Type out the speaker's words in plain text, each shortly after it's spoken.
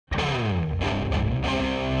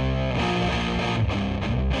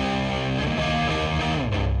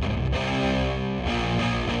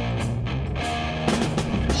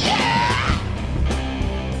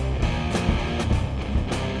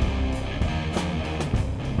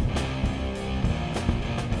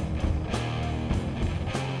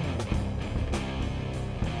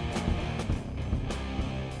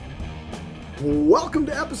Welcome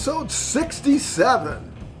to episode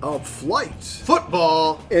 67 of Flights,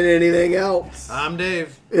 Football, and anything else. I'm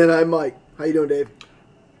Dave. And I'm Mike. How you doing, Dave?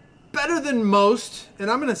 Better than most,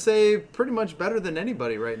 and I'm going to say pretty much better than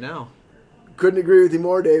anybody right now. Couldn't agree with you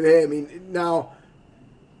more, Dave. Hey, I mean, now,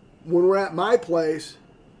 when we're at my place,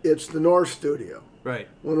 it's the North Studio. Right.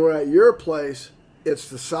 When we're at your place, it's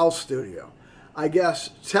the South Studio. I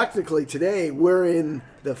guess, technically, today, we're in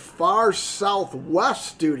the far southwest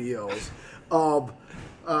studios of...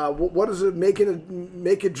 what is it? Make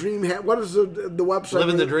a dream. What is the website?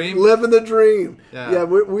 Living the dream. Living the dream. Yeah.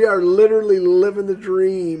 We are literally living the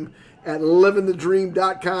dream at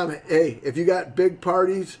livingthedream.com. Hey, if you got big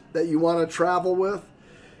parties that you want to travel with,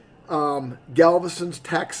 Galveston,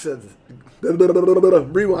 Texas.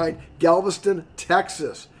 Rewind. Galveston,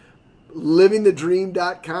 Texas.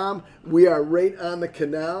 Livingthedream.com. We are right on the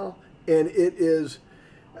canal, and it is.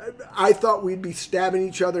 I thought we'd be stabbing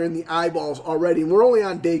each other in the eyeballs already. And we're only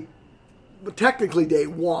on technically day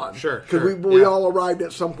one. Sure. Because we all arrived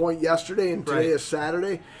at some point yesterday, and today is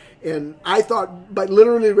Saturday. And I thought, but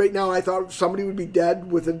literally right now, I thought somebody would be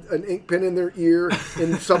dead with an ink pen in their ear,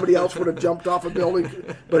 and somebody else would have jumped off a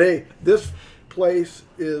building. But hey, this place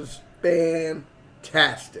is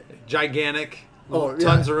fantastic. Gigantic.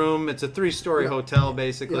 Tons of room. It's a 3-story hotel,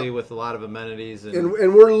 basically, with a lot of amenities. And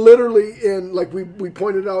we're literally in, like we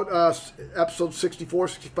pointed out, episode 64,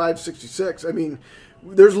 65, 66. I mean,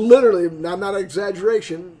 there's literally, I'm not an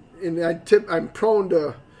exaggeration, and I'm prone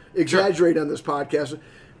to exaggerate on this podcast.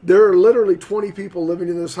 There are literally 20 people living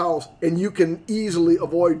in this house, and you can easily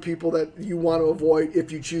avoid people that you want to avoid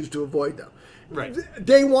if you choose to avoid them. Right.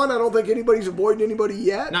 Day one, I don't think anybody's avoiding anybody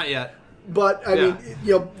yet. Not yet. But, I mean,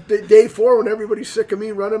 day 4, when everybody's sick of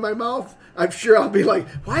me running my mouth, I'm sure I'll be like,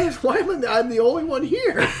 why am I'm the only one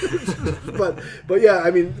here? but yeah,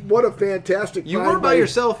 I mean, what a fantastic You were by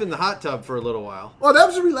yourself in the hot tub for a little while. Well, that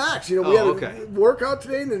was a relax. We had a workout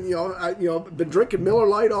today, and then, I've been drinking Miller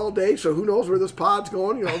Lite all day, so who knows where this pod's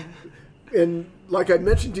going, And like I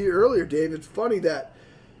mentioned to you earlier, Dave, it's funny that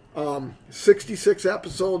 66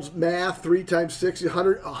 episodes, math, 3 times 60,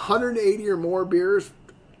 180 or more beers.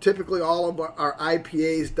 Typically, all of our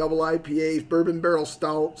IPAs, double IPAs, bourbon barrel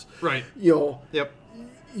stouts. Right. Yep.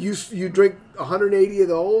 You drink 180 of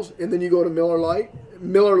those, and then you go to Miller Lite.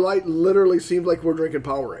 Miller Lite literally seems like we're drinking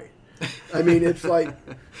Powerade. I mean, it's like,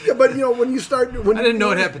 but when you start, I didn't know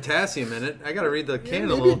it had potassium in it. I got to read the can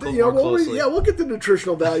a little bit more closely. We'll get the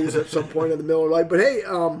nutritional values at some point of the Miller Lite. But hey,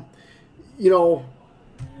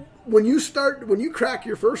 when you crack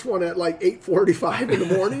your first one at like 8:45 in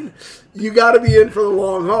the morning, you got to be in for the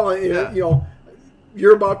long haul. Yeah.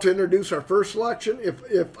 You're about to introduce our first selection.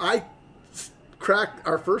 If I crack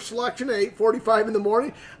our first selection at 8:45 in the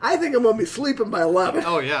morning, I think I'm going to be sleeping by 11.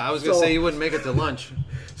 Oh yeah, I was going to say you wouldn't make it to lunch.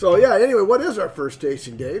 So yeah. Anyway, what is our first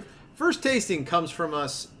tasting, Dave? First tasting comes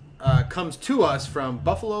to us from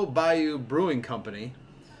Buffalo Bayou Brewing Company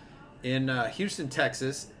in Houston,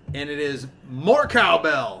 Texas, and it is More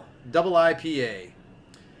Cowbell Double IPA,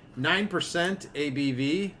 9%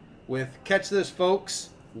 ABV with, catch this, folks,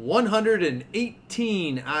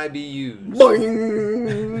 118 IBUs.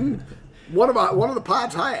 Boing! One of the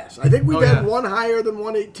pod's highest. I think we've had one higher than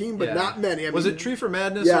 118, but not many. Was it Tree for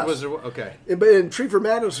Madness? Yes. Or was it, okay. And Tree for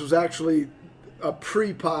Madness was actually a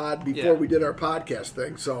pre-pod before we did our podcast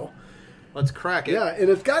thing. So let's crack it. Yeah,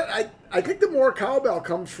 and it's got. I think the More Cowbell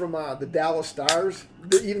comes from the Dallas Stars,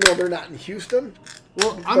 even though they're not in Houston.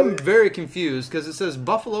 Well, I'm very confused because it says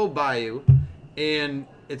Buffalo Bayou, and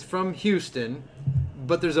it's from Houston,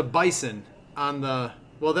 but there's a bison on the.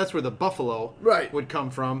 Well, that's where the buffalo would come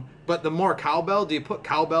from. But the More Cowbell, do you put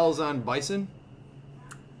cowbells on bison?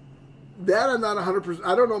 That I'm not 100%.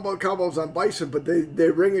 I don't know about cowbells on bison, but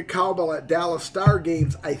they ring a cowbell at Dallas Star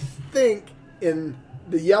games. I think in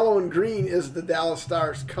the yellow and green is the Dallas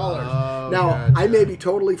Stars colors. Oh, now gotcha. I may be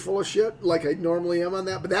totally full of shit, like I normally am on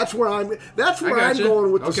that, but that's where I'm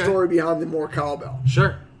going with the story behind the More Cowbell.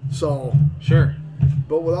 Sure. So sure.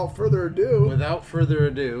 But without further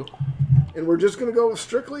ado, and we're just going to go with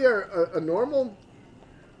strictly a normal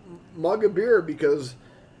mug of beer because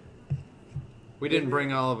we didn't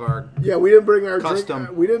bring all of our we didn't bring our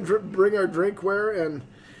custom. We didn't bring our drinkware, and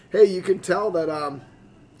hey, you can tell that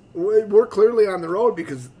we're clearly on the road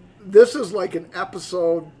because this is like an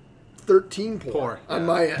episode 13 pour on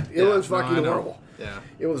my end. It was fucking horrible. Yeah,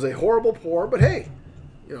 it was a horrible pour, but hey,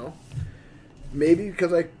 maybe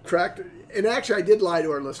because I cracked. And actually, I did lie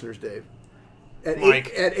to our listeners, Dave. At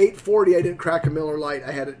 8:40, I didn't crack a Miller Lite.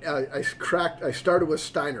 I started with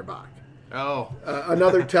Steinerbach. Oh.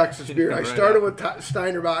 Another Texas beer. I Right started on. with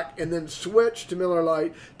Steinerbach and then switched to Miller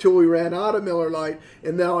Lite till we ran out of Miller Lite,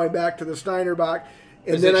 and now I'm back to the Steinerbach.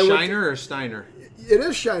 And Is then it I went Shiner or Steiner? It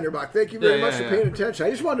is Shinerbach. Thank you very Yeah, much yeah, for yeah. paying attention.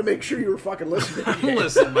 I just wanted to make sure you were fucking listening.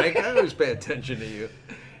 Listen, Mike, I always pay attention to you.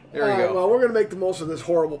 Here we All right, go. well, we're going to make the most of this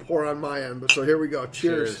horrible pour on my end. But so here we go.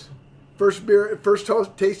 Cheers. Cheers. First beer, first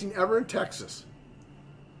tasting ever in Texas.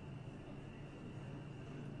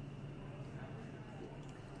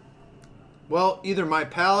 Well, either my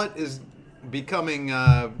palate is becoming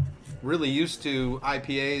really used to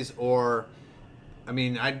IPAs, or, I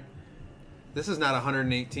mean, this is not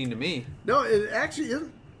 118 to me. No, it actually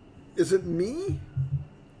isn't. Is it me?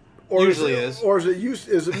 Usually is. Or is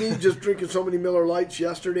it me just drinking so many Miller Lights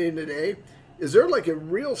yesterday and today? Is there like a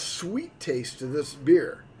real sweet taste to this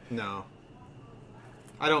beer? No,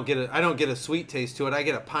 I don't get a sweet taste to it. I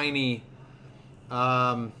get a piney.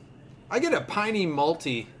 I get a piney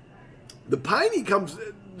malty. The piney comes.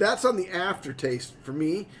 That's on the aftertaste for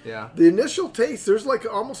me. Yeah. The initial taste, there's like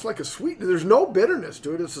almost like a sweetness. There's no bitterness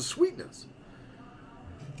to it. It's a sweetness.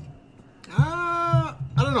 I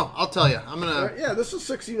don't know. I'll tell you. I'm gonna. Yeah, this is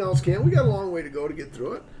a 16-ounce can. We got a long way to go to get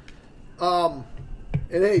through it. And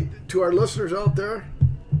hey, to our listeners out there,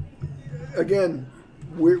 again,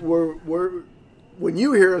 we're when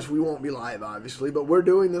you hear us, we won't be live, obviously, but we're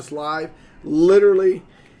doing this live. Literally,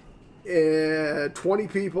 20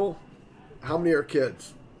 people. How many are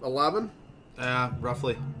kids? 11?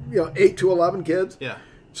 Roughly. 8 to 11 kids. Yeah.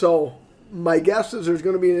 So my guess is there's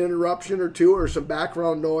going to be an interruption or two or some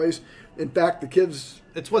background noise. In fact, the kids...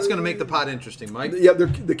 It's what's going to make the pod interesting, Mike. Yeah,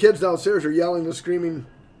 the kids downstairs are yelling and screaming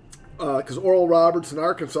because Oral Roberts in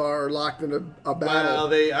Arkansas are locked in a battle.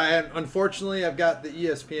 Well, unfortunately, I've got the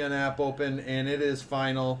ESPN app open, and it is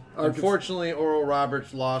final. Unfortunately, Oral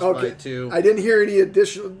Roberts lost by 2. I didn't hear any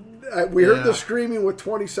additional... we heard Yeah. the screaming with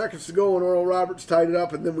 20 seconds to go, and Oral Roberts tied it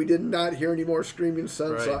up, and then we did not hear any more screaming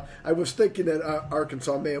since. Right. I was thinking that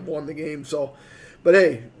Arkansas may have won the game. So, but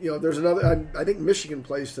hey, there's another. I think Michigan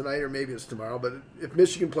plays tonight, or maybe it's tomorrow. But if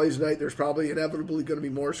Michigan plays tonight, there's probably inevitably going to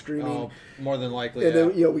be more screaming. Oh, more than likely. And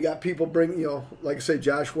Yeah. then we got people bring like I say,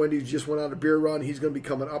 Josh Wendy just went on a beer run. He's going to be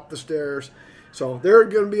coming up the stairs. So there are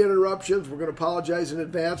going to be interruptions. We're going to apologize in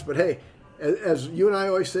advance. But hey, as you and I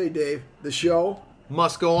always say, Dave, the show.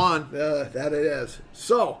 Must go on. That it is.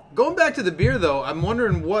 So Going back to the beer, though, I'm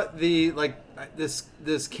wondering what this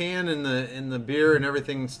can in the beer and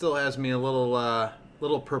everything still has me a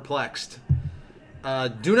little perplexed.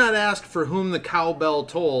 Do not ask for whom the cowbell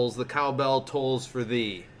tolls. The cowbell tolls for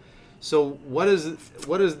thee. So what does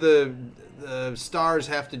the stars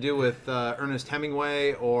have to do with Ernest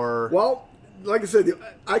Hemingway or? well, like I said,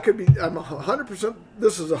 I'm 100%.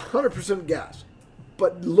 This is 100% guess.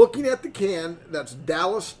 But looking at the can, that's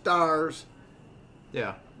Dallas Stars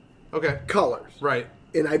Yeah. Okay. colors. Right.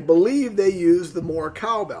 And I believe they use the Moore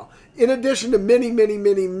Cowbell. In addition to many, many,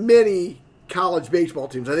 many, many college baseball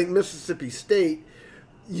teams. I think Mississippi State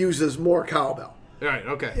uses Moore Cowbell. Right.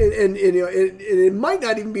 Okay. And it might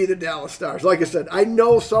not even be the Dallas Stars. Like I said, I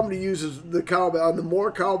know somebody uses the cowbell and the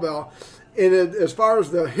Moore Cowbell. And as far as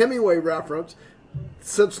the Hemingway reference,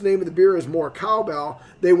 since the name of the beer is Moore Cowbell,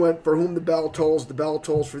 they went for whom the bell tolls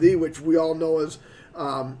for thee, which we all know as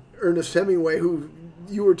Ernest Hemingway, who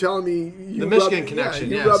you were telling me The Michigan connection,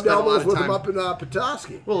 you yeah, rubbed spent a lot elbows of with time. him up in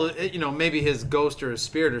Petoskey. Well, maybe his ghost or his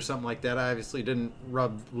spirit or something like that. I obviously didn't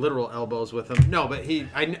rub literal elbows with him. No, but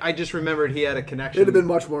I just remembered he had a connection. It'd have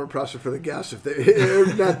been much more impressive for the guests if they,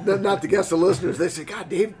 not the guests, the listeners. They say, "God,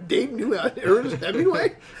 Dave knew Ernest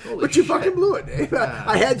Hemingway," but you fucking blew it, Dave.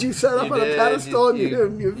 I had you set up You on did. a pedestal, and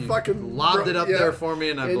You you fucking lobbed it up there for me,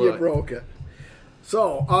 and I blew you it. broke it.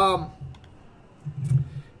 So,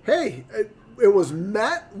 hey, it was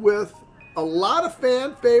met with a lot of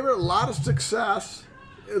fan favorite, a lot of success,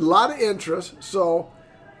 a lot of interest. So,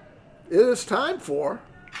 it is time for.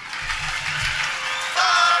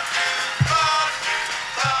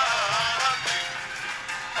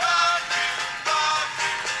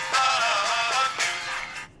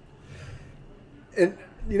 And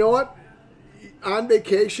you know what? On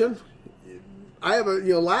vacation, I have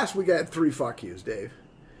last week I had 3 fuck yous, Dave.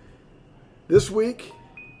 This week,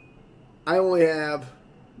 I only have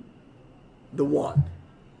the one.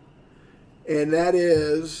 And that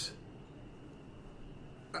is,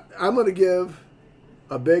 I'm going to give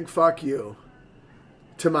a big fuck you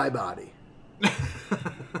to my body.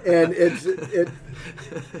 And and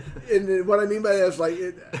what I mean by that is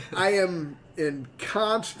I am in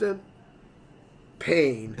constant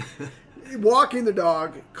pain. Walking the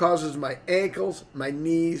dog causes my ankles, my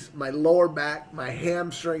knees, my lower back, my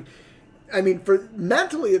hamstring. I mean, for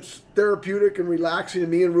mentally, it's therapeutic and relaxing.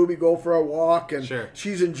 And me and Ruby go for a walk, and Sure.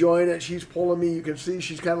 she's enjoying it. She's pulling me. You can see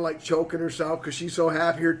she's kind of like choking herself because she's so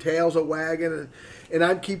happy. Her tail's a wagging, and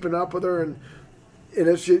I'm keeping up with her. And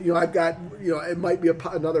it's just, I've got, it might be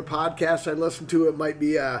another podcast I listen to. It might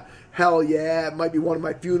be Hell Yeah. It might be one of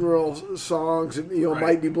my funeral songs. It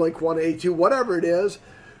might be Blink-182. Whatever it is,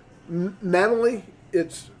 mentally,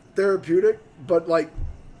 it's therapeutic. But like,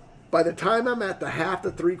 by the time I'm at the half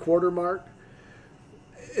to 3/4 mark,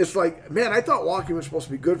 it's like, man, I thought walking was supposed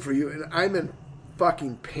to be good for you, and I'm in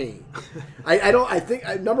fucking pain. I think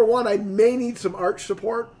number one, I may need some arch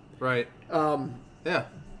support. Right. Yeah.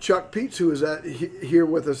 Chuck Peets, who was here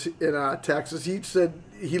with us in Texas, he said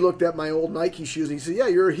he looked at my old Nike shoes and he said, "Yeah,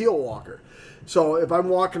 you're a heel walker." So if I'm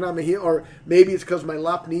walking on my heel, or maybe it's because my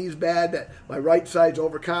left knee's bad, that my right side's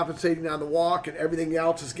overcompensating on the walk and everything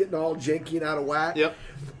else is getting all janky and out of whack. Yep.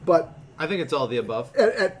 But I think it's all the above.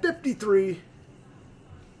 At 53,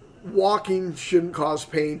 walking shouldn't cause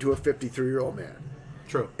pain to a 53-year-old man.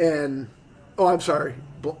 True. And, I'm sorry,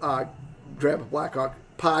 Grandpa Blackhawk,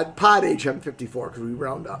 pod age, I'm 54 because we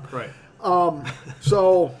round up. Right.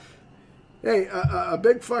 So, hey, a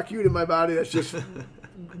big fuck you to my body that's just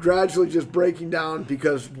gradually just breaking down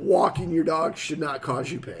because walking your dog should not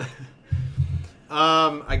cause you pain.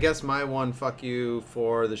 I guess my one fuck you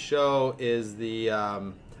for the show is the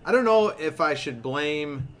I don't know if I should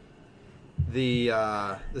blame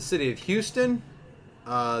the city of Houston,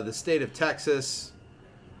 the state of Texas,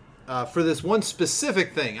 for this one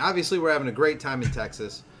specific thing. Obviously, we're having a great time in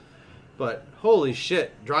Texas, but holy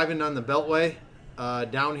shit, driving on the Beltway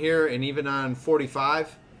down here and even on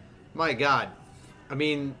 45, my God. I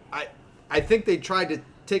mean, I think they tried to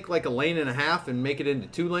take like a lane and a half and make it into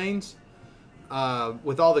 2 lanes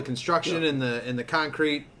with all the construction and the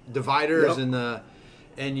concrete dividers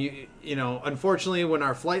and you know, unfortunately, when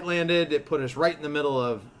our flight landed, it put us right in the middle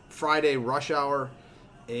of Friday rush hour.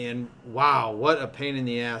 And wow, what a pain in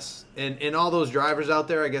the ass! And all those drivers out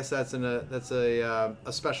there, I guess that's a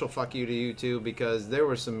special fuck you to you too, because there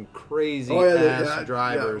were some crazy ass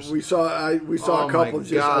drivers. Yeah. We saw Oh a couple. my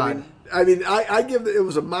Just, God. I give it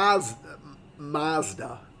was a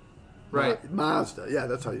Mazda, Right? Mazda. Yeah,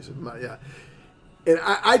 that's how you say it. Yeah. And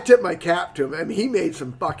I tip my cap to him. I mean, he made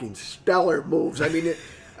some fucking stellar moves. I mean,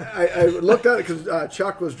 I looked at it because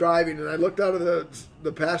Chuck was driving, and I looked out of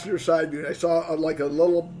the passenger side view, and I saw like a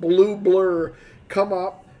little blue blur come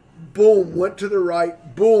up, boom, went to the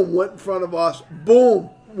right, boom, went in front of us,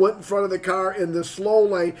 boom, went in front of the car in the slow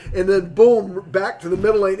lane, and then boom, back to the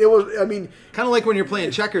middle lane. It was, I mean, Kind of like when you're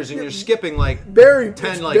playing checkers and you're skipping like very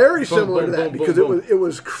 10, like very boom, similar boom, to that boom, because boom, boom. it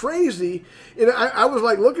was crazy, and I was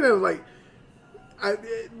like looking at it like.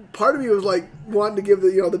 Part of me was like wanting to give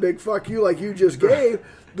the big fuck you like you just gave,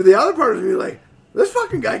 but the other part of me was like, this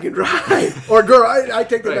fucking guy can drive or girl. I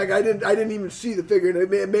take that back. I didn't even see the figure.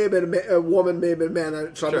 And it may have been a woman, may have been a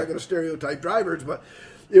man. So I'm not going to stereotype drivers, but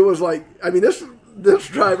it was like, I mean, this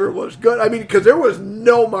driver was good. I mean, because there was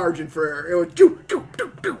no margin for error. It was doo doo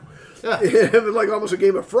doo doo. Yeah. It was like almost a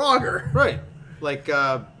game of Frogger. Right. Like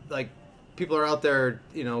people are out there,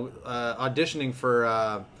 auditioning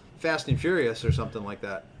for Fast and Furious or something like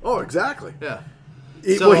that. Oh, exactly. Yeah.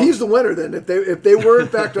 Well, he's the winner then. If they were in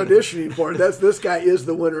fact auditioning for it, this guy is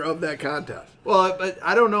the winner of that contest. Well, but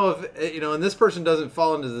I don't know if and this person doesn't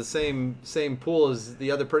fall into the same pool as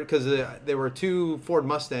the other person, because there were 2 Ford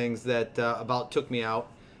Mustangs that about took me out,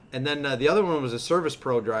 and then the other one was a Service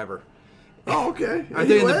Pro driver. Oh, okay.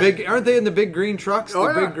 Aren't they in the big green trucks?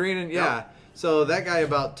 Oh, the yeah. big green and Yep. So that guy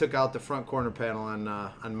about took out the front corner panel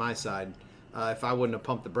on my side. If I wouldn't have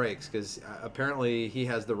pumped the brakes, because apparently he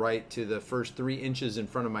has the right to the first 3 inches in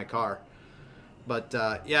front of my car. But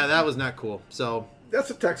yeah, that was not cool. So That's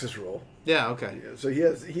a Texas rule. yeah, okay. Yeah, so he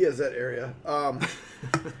has that area.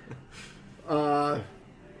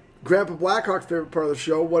 Grandpa Blackhawk's favorite part of the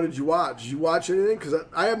show. What did you watch? Did you watch anything? Because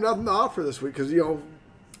I have nothing to offer this week. Because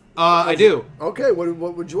I do. Okay,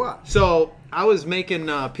 what would you watch? So I was making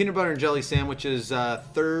peanut butter and jelly sandwiches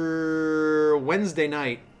Wednesday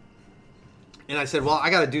night. And I said, well, I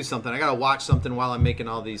got to do something. I got to watch something while I'm making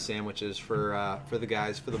all these sandwiches for the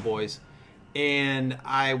guys, for the boys. And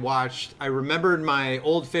I remembered my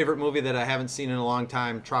old favorite movie that I haven't seen in a long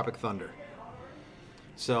time, Tropic Thunder.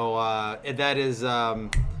 So that is The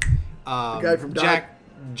guy from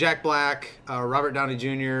Jack Black, Robert Downey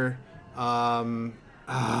Jr.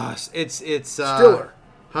 It's Stiller.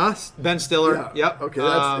 Huh? Ben Stiller. Yeah. Yep. Okay,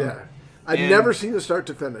 that's I've never seen it start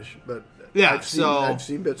to finish, but yeah, I've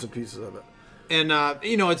seen bits and pieces of it. And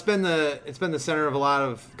it's been the center of a lot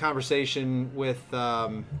of conversation with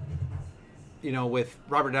with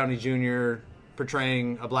Robert Downey Jr.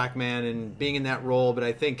 portraying a black man and being in that role, but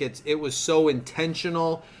I think it was so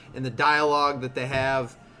intentional in the dialogue that they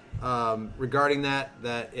have regarding that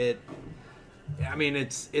it's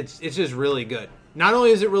just really good. Not only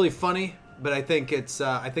is it really funny, but I think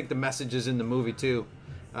the message is in the movie too.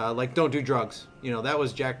 Like, don't do drugs. That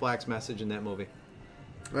was Jack Black's message in that movie.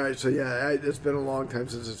 All right, so yeah, it's been a long time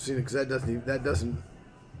since I've seen it because that doesn't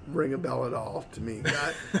ring a bell at all to me.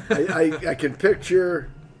 I can picture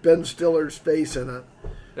Ben Stiller's face in it,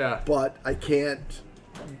 yeah, but I can't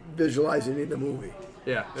visualize any of the movie.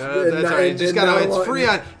 Yeah, that's right. It's free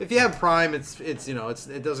on. If you have Prime,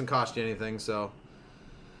 it doesn't cost you anything. So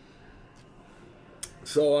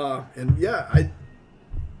and yeah,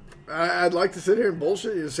 I'd like to sit here and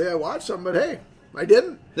bullshit you and say I watched something, but hey, I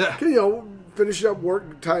didn't. Yeah. Finishing up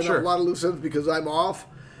work, tying Sure. up a lot of loose ends because I'm off.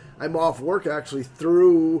 I'm off work actually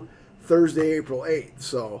through Thursday, April 8th.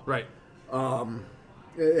 So right.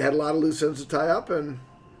 It had a lot of loose ends to tie up, and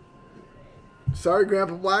sorry,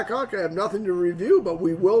 Grandpa Blackhawk, I have nothing to review, but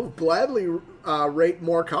we will gladly rate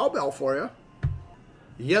more cowbell for you.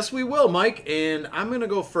 Yes, we will, Mike. And I'm going to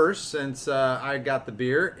go first since I got the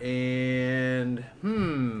beer. And,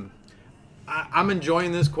 I'm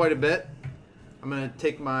enjoying this quite a bit. I'm going to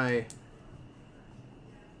take my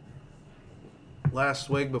last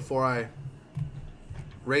swig before I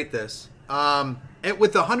rate this.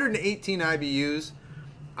 With 118 IBUs,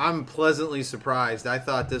 I'm pleasantly surprised. I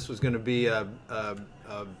thought this was going to be a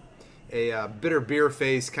bitter beer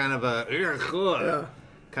face kind of a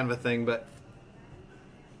thing, but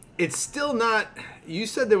it's still not. You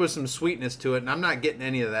said there was some sweetness to it, and I'm not getting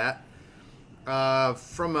any of that.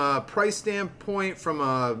 From a price standpoint, from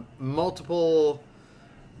a multiple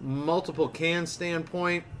can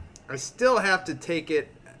standpoint, I still have to take it.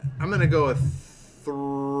 I'm going to go a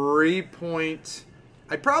 3 point.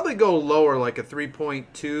 I'd probably go lower, like a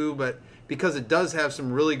 3.2, but because it does have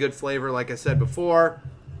some really good flavor, like I said before,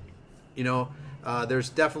 there's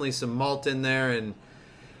definitely some malt in there, and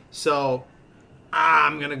so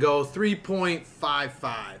I'm going to go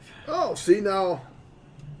 3.55. Oh, see, now,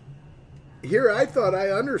 here I thought I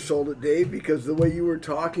undersold it, Dave, because the way you were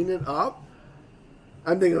talking it up,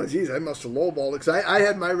 I'm thinking, oh, geez, I must have lowballed it, because I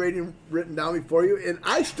had my rating written down before you, and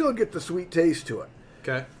I still get the sweet taste to it.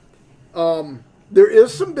 Okay. There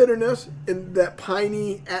is some bitterness in that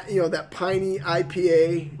piney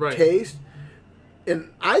IPA taste,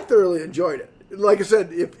 and I thoroughly enjoyed it. Like I said,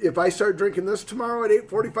 if I start drinking this tomorrow at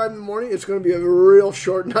 8:45 in the morning, it's going to be a real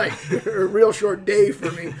short night, or a real short day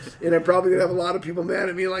for me, and I'm probably going to have a lot of people mad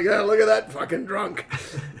at me, like, oh, look at that fucking drunk.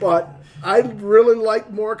 But I really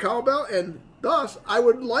like more cowbell, and thus I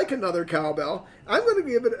would like another cowbell. I'm going to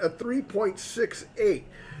give it a 3.68.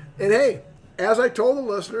 And hey, as I told the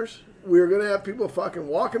listeners, we're going to have people fucking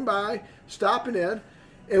walking by, stopping in,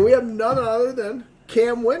 and we have none other than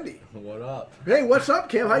Cam Wendy. What up? Hey, what's up,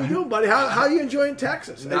 Cam? How you doing, buddy? How you enjoying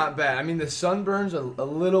Texas? Not bad. I mean, the sunburn's a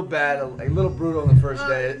little bad, a little brutal on the first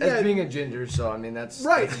day. As being a ginger, so I mean that's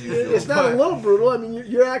right. That's usual, it's not a little brutal. I mean,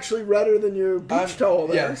 you're actually redder than your beach towel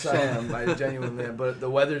there. Yes, I am. I genuinely am. But the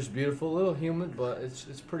weather's beautiful, a little humid, but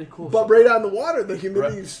it's pretty cool. But right on the water, the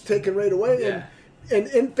humidity's taken right away. Yeah. And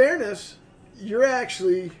in fairness, you're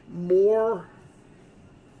actually more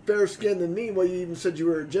fair-skinned than me. Well, you even said you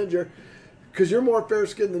were a ginger. Because you're more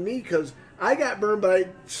fair-skinned than me, because I got burned by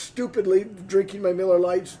stupidly drinking my Miller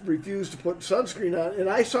Lights, refused to put sunscreen on, and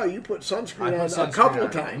I saw you put sunscreen on a couple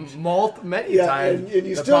of times. Many times. And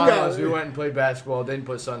you still got it. We went and played basketball, didn't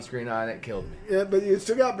put sunscreen on, it killed me. Yeah, but you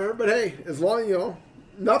still got burned. But hey, as long as,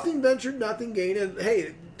 nothing ventured, nothing gained. And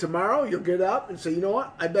hey, tomorrow you'll get up and say, you know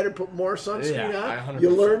what, I better put more sunscreen on. 100%. You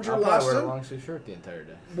learned your I'll lesson. wear a long sleeve shirt the entire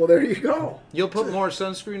day. Well, there you go. You'll put more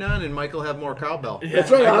sunscreen on, and Mike will have more cowbell. Yeah,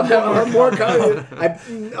 that's right. I'm more cowbell.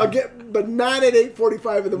 I'll get, but not at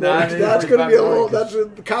 8:45 in the morning. That's going to be a little. That's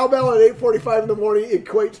cowbell at 8:45 in the morning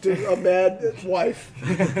equates to a mad wife.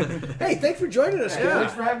 Hey, thanks for joining us, guys.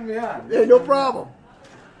 Thanks for having me on. Yeah, no problem.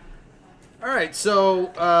 All right,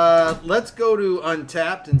 so let's go to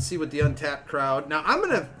Untapped and see what the Untapped crowd. Now, I'm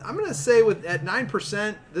gonna say at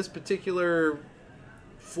 9%, this particular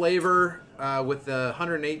flavor with the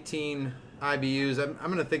 118 IBUs, I'm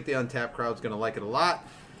gonna think the Untapped crowd's gonna like it a lot.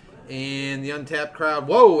 And the Untapped crowd,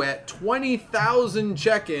 at 20,000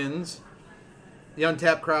 check-ins, the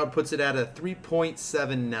Untapped crowd puts it at a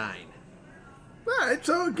 3.79. All right,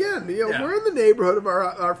 so again, we're in the neighborhood of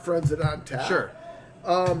our friends at Untapped. Sure.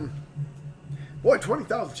 Boy,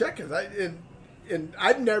 20,000 check-ins. And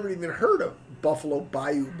I've never even heard of Buffalo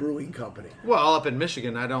Bayou Brewing Company. Well, up in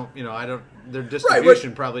Michigan, I don't. Their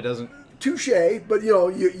distribution probably doesn't touche, but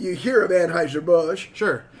you hear of Anheuser-Busch.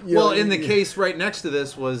 Sure. In the case right next to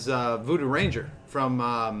this was Voodoo Ranger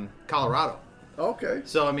from Colorado. Okay.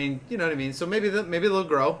 So I mean, you know what I mean. So maybe they'll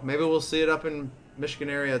grow. Maybe we'll see it up in Michigan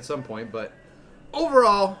area at some point. But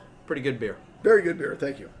overall, pretty good beer. Very good beer.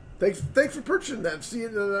 Thank you. Thanks for purchasing that. See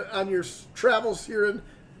it on your travels here in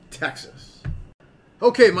Texas.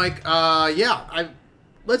 Okay, Mike.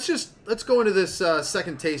 Let's go into this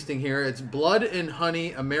second tasting here. It's Blood and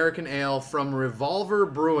Honey American Ale from Revolver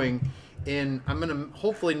Brewing in, I'm gonna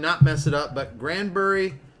hopefully not mess it up, but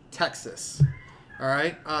Granbury, Texas. All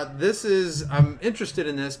right. I'm interested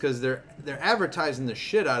in this because they're advertising the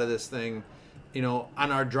shit out of this thing. On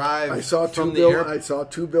our drive. I saw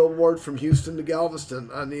two billboards from Houston to Galveston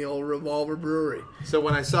on the old Revolver Brewery. So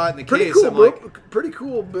when I saw it in the pretty case, cool, I'm like, pretty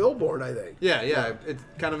cool billboard, I think. Yeah, it's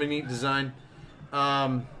kind of a neat design.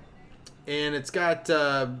 And it's got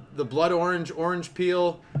the blood orange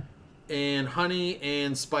peel, and honey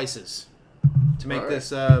and spices to make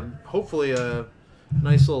this hopefully a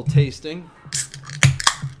nice little tasting.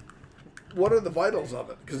 What are the vitals of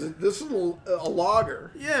it? Because this is a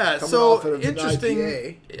lager. Yeah, so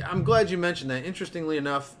interesting. I'm glad you mentioned that. Interestingly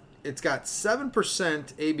enough, it's got 7%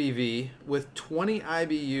 ABV with 20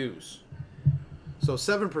 IBUs. So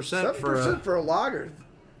 7% for a lager,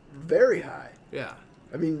 very high. Yeah.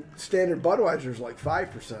 I mean, standard Budweiser is like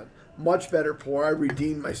 5%. Much better pour. I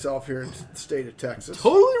redeemed myself here in the state of Texas.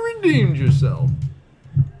 Totally redeemed yourself.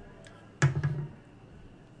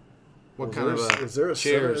 What kind of a is there a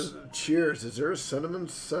cheers? Cheers. Is there a cinnamon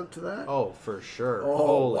scent to that? Oh, for sure. Oh,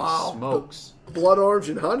 holy wow. smokes. Blood orange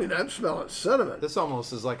and honey. I'm smelling cinnamon. This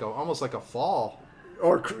almost is almost like a fall.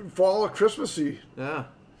 Or fall or Christmassy. Yeah.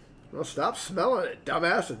 Well, stop smelling it,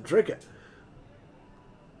 dumbass, and drink it.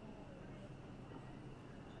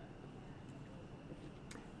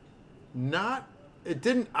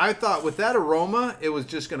 I thought with that aroma, it was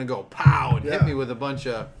just going to go pow and hit me with a bunch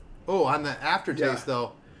of, on the aftertaste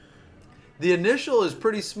though. The initial is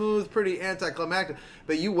pretty smooth, pretty anticlimactic,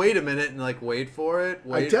 but you wait a minute and wait for it.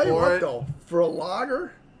 I tell you what though, for a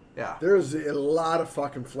lager, there's a lot of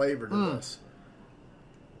fucking flavor to this.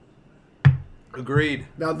 Agreed.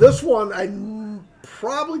 Now this one, I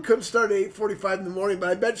probably couldn't start at 8:45 in the morning, but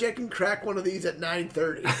I bet you I can crack one of these at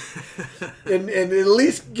 9:30, and at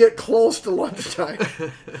least get close to lunchtime.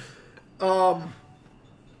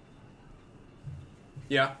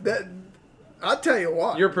 I'll tell you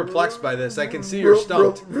what. You're perplexed by this. I can see you're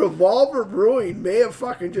stumped. Revolver Brewing may have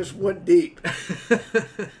fucking just went deep.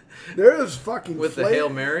 There is fucking with the Hail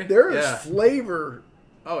Mary. There is flavor.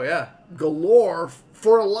 Oh yeah, galore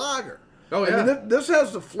for a lager. Oh yeah. I mean, this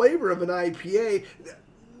has the flavor of an IPA.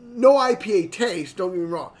 No IPA taste. Don't get me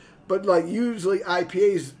wrong, but usually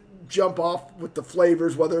IPAs jump off with the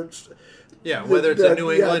flavors, whether it's whether it's a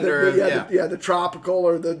New England or the tropical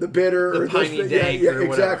or the bitter the or piney dank or whatever.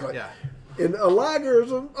 Exactly. Yeah. And a lager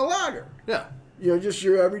is a lager. Yeah. Just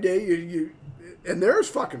your everyday. And there's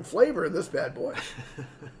fucking flavor in this bad boy.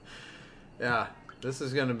 Yeah, this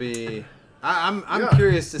is going to be. I'm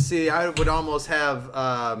curious to see. I would almost have.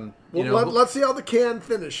 Let's see how the can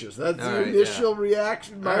finishes. That's the initial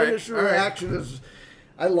reaction. My initial reaction is,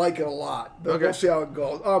 I like it a lot, but we'll see how it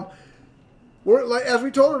goes. As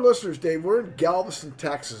we told our listeners, Dave, we're in Galveston,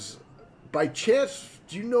 Texas. By chance,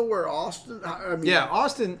 do you know where Austin?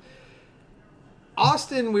 Austin.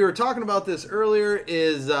 Austin, we were talking about this earlier,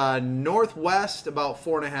 is northwest about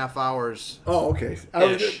 4.5 hours. Oh, okay.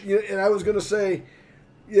 I was going to say,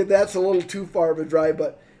 that's a little too far of a drive,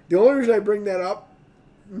 but the only reason I bring that up,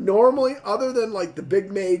 normally, other than the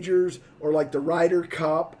big majors or the Ryder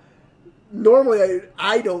Cup, normally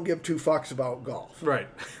I don't give two fucks about golf. Right.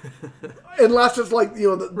 Unless it's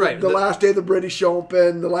the last day of the British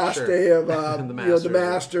Open, the last day of the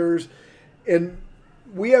Masters, and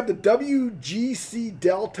we have the WGC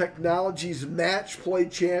Dell Technologies Match Play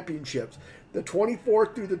Championships, the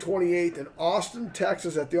 24th through the 28th in Austin,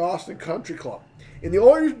 Texas at the Austin Country Club. And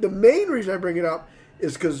the main reason I bring it up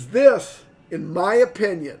is because this, in my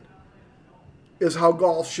opinion, is how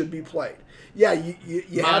golf should be played. Yeah,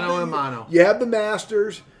 you mano a mano. You have the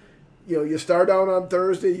Masters. You start out on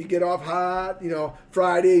Thursday, you get off hot.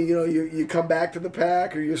 Friday, you come back to the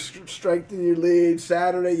pack, or you strengthen your lead.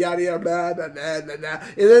 Saturday, yada yada blah blah blah blah blah.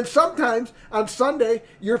 And then sometimes on Sunday,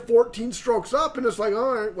 you're 14 strokes up, and it's like,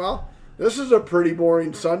 all right, well, this is a pretty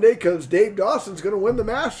boring Sunday because Dave Dawson's going to win the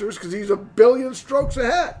Masters because he's a billion strokes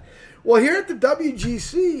ahead. Well, here at the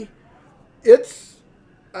WGC, it's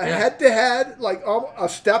a head-to-head, a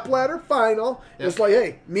stepladder final. Yep. It's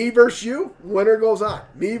hey, me versus you, winner goes on.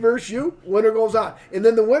 Me versus you, winner goes on. And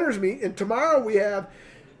then the winners meet. And tomorrow we have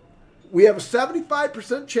we have a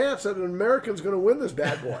 75% chance that an American's going to win this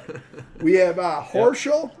bad boy. We have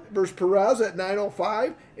Horschel versus Perez at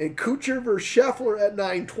 9:05 and Kuchar versus Scheffler at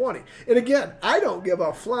 9:20. And again, I don't give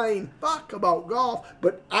a flying fuck about golf,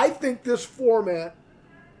 but I think this format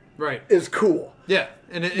is cool. Yeah,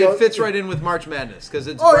 and it fits right in with March Madness because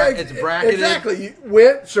it's bracketed. Exactly. You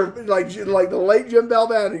went like the late Jim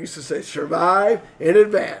Valvano used to say, survive and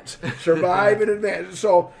advance. Survive and advance.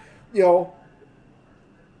 So,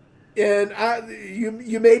 and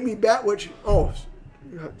you made me bet,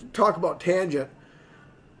 talk about tangent.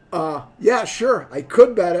 Yeah, sure, I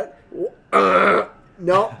could bet it.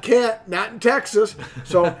 No, can't. Not in Texas.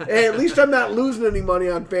 So, hey, at least I'm not losing any money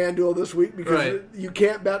on FanDuel this week because you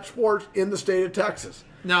can't bet sports in the state of Texas.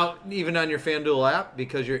 Now, even on your FanDuel app,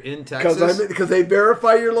 because you're in Texas? Because they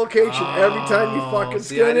verify your location every time you fucking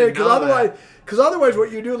scan in. Because otherwise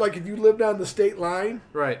what you do, like if you lived on the state line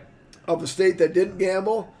of the state that didn't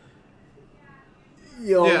gamble,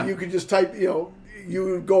 you could just type, you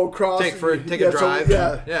would go across. Take a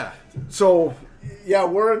drive. So,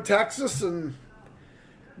 we're in Texas and...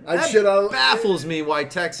 That baffles me why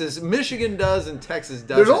Michigan does and Texas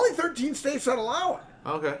doesn't. There's only 13 states that allow it.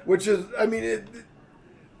 Okay. Which is, the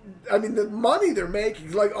money they're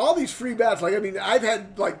making, like all these free bets. Like, I've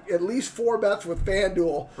had like at least 4 bets with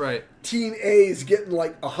FanDuel. Right. Team A is getting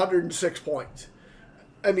like 106 points.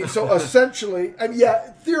 So essentially,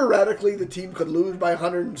 theoretically the team could lose by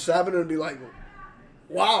 107 and be like,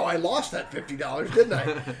 wow, I lost that $50, didn't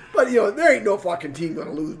I? But there ain't no fucking team going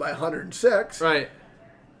to lose by 106. Right.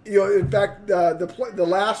 In fact, the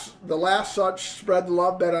last such spread the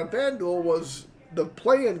love bet on FanDuel was the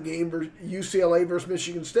play-in game versus UCLA versus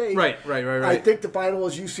Michigan State. Right. I think the final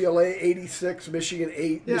was UCLA 86, Michigan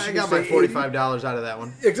 8. Yeah, Michigan I got my $45 out of that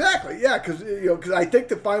one. Exactly. Yeah, because I think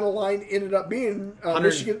the final line ended up being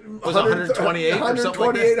Michigan 128 or something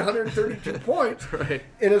like that. 132 points. Right.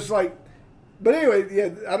 And it's like, but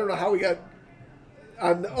anyway, I don't know how we got.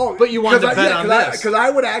 But you wanted to bet on this because I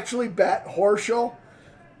would actually bet Horschel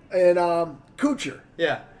and Kuchar.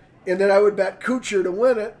 Yeah. And then I would bet Kuchar to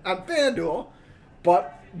win it on FanDuel.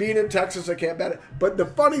 But being in Texas, I can't bet it. But the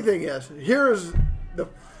funny thing is, here is the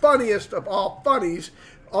funniest of all funnies,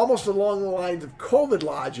 almost along the lines of COVID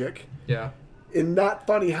logic. Yeah. And not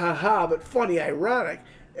funny ha-ha, but funny ironic,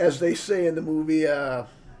 as they say in the movie,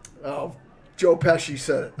 Joe Pesci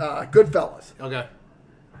said it, Goodfellas. Okay.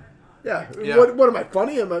 Yeah. What am I,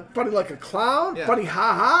 funny? Am I funny like a clown? Yeah. Funny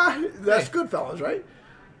ha-ha? That's Goodfellas, right?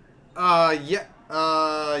 Yeah.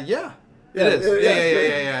 It is.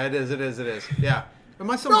 Yeah. It is. Yeah. No,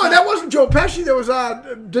 that wasn't Joe Pesci. That was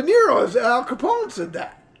De Niro. As Al Capone said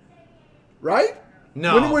that. Right?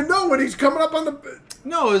 No. When he's coming up on the...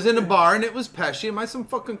 No, it was in a bar and it was Pesci. Am I some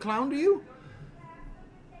fucking clown to you?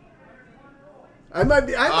 I might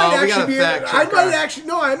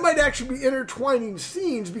actually be intertwining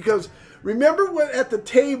scenes because remember when at the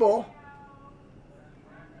table,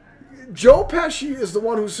 Joe Pesci is the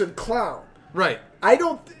one who said clown. Right. I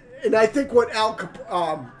think what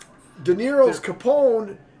De Niro's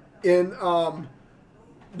Capone in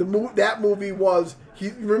that movie was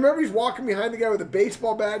remember he's walking behind the guy with a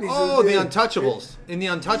baseball bat. And he says, The Untouchables. In The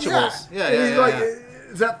Untouchables. Yeah. He's like,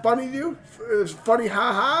 is that funny to you? Is funny,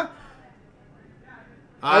 ha-ha?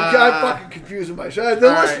 I'm fucking confusing myself.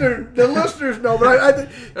 The listeners know, but I think...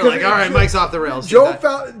 They're like, all right, Mike's off the rails. Joe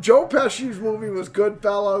Pesci's movie was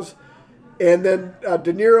Goodfellas, and then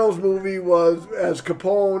De Niro's movie was as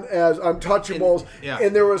Capone as Untouchables,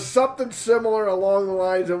 and there was something similar along the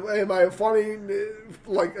lines of, am I funny,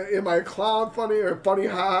 like, am I a clown funny, or funny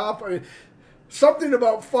ha-ha funny? Something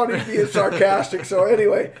about funny being sarcastic. So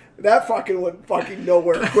anyway, that fucking went fucking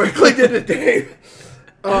nowhere quickly, did it, Dave?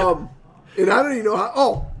 And I don't even know how...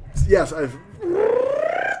 Oh, yes, I've...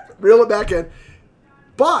 Reel it back in.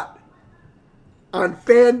 But on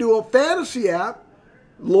FanDuel Fantasy app,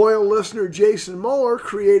 loyal listener Jason Moeller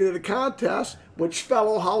created a contest which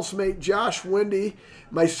fellow housemate Josh Windy,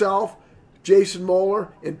 myself, Jason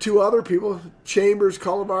Moeller, and 2 other people, Chambers,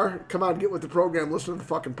 Cullivar, come on, get with the program, listen to the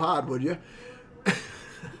fucking pod, would you?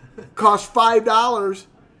 Cost $5,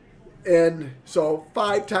 and so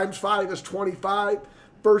 5 times 5 is 25.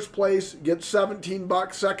 First place gets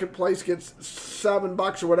 $17. Second place gets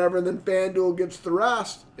 $7 or whatever, and then FanDuel gets the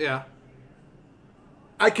rest. Yeah.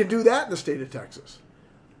 I can do that in the state of Texas.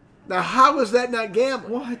 Now, how is that not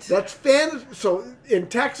gambling? What? That's fantasy. So in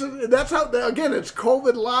Texas, that's how. Again, it's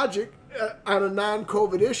COVID logic on a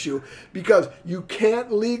non-COVID issue because you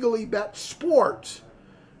can't legally bet sports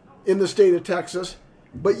in the state of Texas,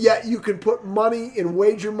 but yet you can put money and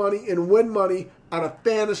wager money and win money on a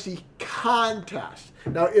fantasy contest.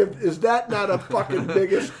 Now, is that not a fucking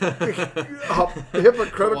biggest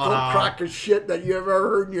hypocritical crock of shit that you ever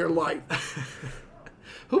heard in your life?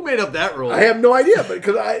 Who made up that rule? I have no idea, but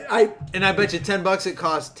because and I bet you $10 it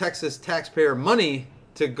costs Texas taxpayer money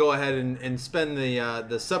to go ahead and spend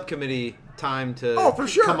the subcommittee time to for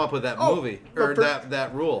sure. come up with that movie or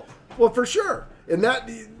that rule. Well, for sure, and that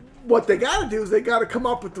what they got to do is they got to come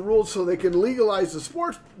up with the rules so they can legalize the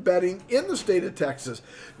sports betting in the state of Texas.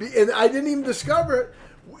 And I didn't even discover it.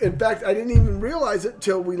 In fact, I didn't even realize it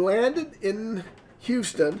till we landed in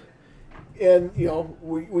Houston. And, you know,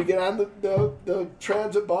 we get on the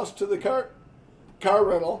transit bus to the car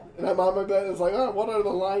rental, and I'm on my bed. It's like, what are the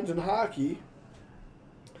lines in hockey?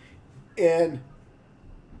 And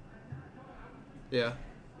yeah,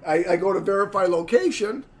 I go to verify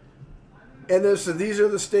location, and it says these are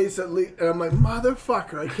the states that and I'm like,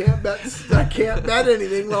 motherfucker, I can't bet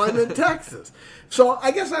anything while I'm in Texas. So I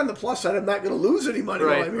guess on the plus side, I'm not going to lose any money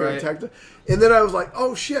while I'm here in Texas. And then I was like,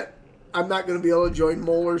 oh shit. I'm not going to be able to join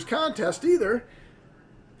Moeller's contest either.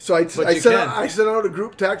 So I sent out a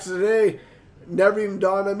group text today. Never even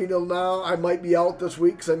dawned on me till now. I might be out this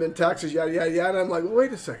week because I'm in Texas, yada, yada, yada. I'm like, well,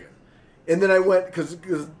 wait a second. And then I went, because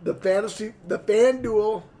the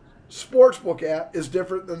FanDuel Sportsbook app is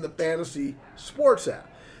different than the Fantasy Sports app.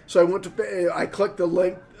 So I went to, I clicked the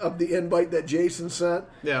link of the invite that Jason sent.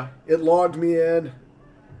 Yeah. It logged me in.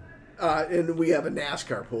 And we have a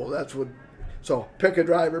NASCAR pool. That's what. So pick a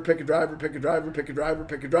driver under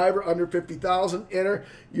 50,000. Enter.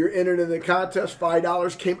 You're entered in the contest.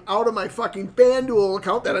 $5 came out of my fucking FanDuel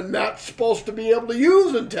account that I'm not supposed to be able to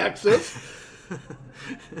use in Texas.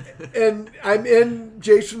 And I'm in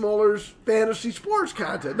Jason Moeller's fantasy sports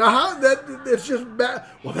contest. Now how it's just bad.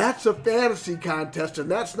 Well, that's a fantasy contest,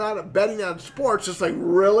 and that's not a betting on sports. It's like,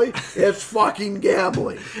 really? It's fucking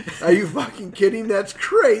gambling. Are you fucking kidding? That's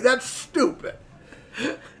crazy. That's stupid.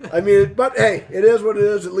 I mean, but hey, it is what it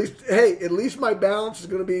is. At least my balance is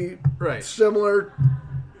going to be similar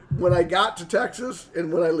when I got to Texas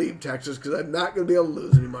and when I leave Texas, because I'm not going to be able to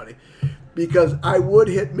lose any money. Because I would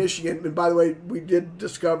hit Michigan, and by the way, we did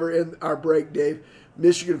discover in our break, Dave,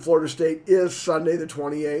 Michigan, Florida State is Sunday the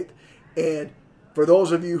 28th, and for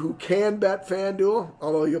those of you who can bet FanDuel,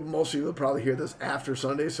 although most of you will probably hear this after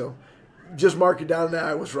Sunday, so just mark it down that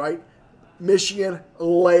I was right. Michigan,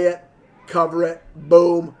 lay it. Cover it.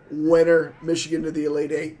 Boom. Winner. Michigan to the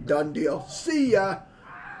Elite Eight. Done deal. See ya.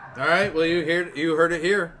 All right. Well, you heard it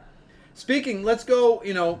here. Speaking, let's go,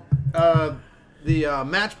 the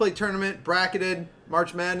match play tournament, bracketed,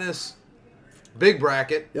 March Madness, big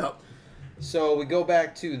bracket. Yep. So we go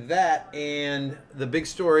back to that, and the big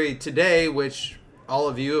story today, which all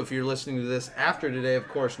of you, if you're listening to this after today, of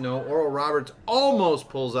course, know, Oral Roberts almost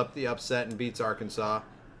pulls up the upset and beats Arkansas.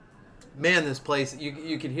 Man, this place,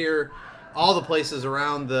 you can hear all the places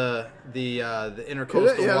around the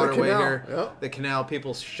intercoastal waterway here, the canal,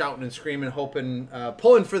 people shouting and screaming, hoping,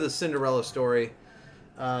 pulling for the Cinderella story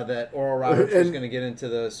that Oral Roberts was going to get into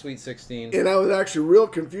the Sweet 16. And I was actually real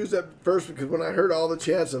confused at first because when I heard all the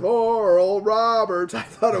chants of Oral Roberts, I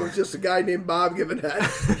thought it was just a guy named Bob giving head.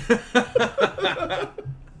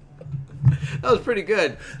 That was pretty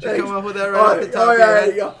good. Did you come up with that right off the top of your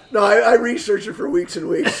head? Yeah. No, I researched it for weeks and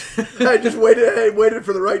weeks. I just waited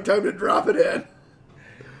for the right time to drop it in.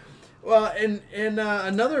 Well, and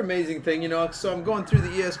another amazing thing, so I'm going through the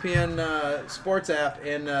ESPN sports app,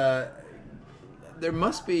 and there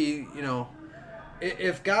must be,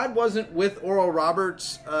 if God wasn't with Oral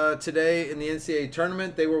Roberts today in the NCAA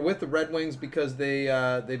tournament, they were with the Red Wings because they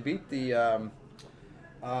beat the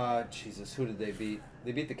who did they beat?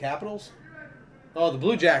 They beat the Capitals? Oh, the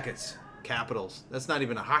Blue Jackets. Capitals. That's not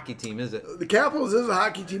even a hockey team, is it? The Capitals is a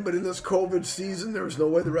hockey team, but in this COVID season, there was no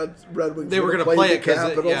way the Red Wings were going to play it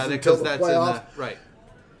because that's playoffs. In the right.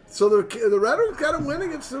 So the Red Wings got to win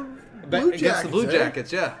against the Blue Jackets. Against the Blue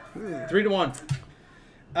Jackets, yeah. 3-1.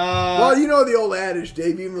 Well, the old adage,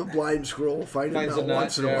 Dave, even a blind squirrel will find it out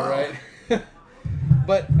once in a while. Right.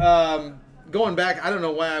 But going back, I don't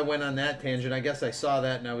know why I went on that tangent. I guess I saw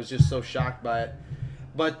that and I was just so shocked by it.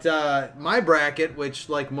 But my bracket, which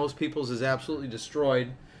like most people's is absolutely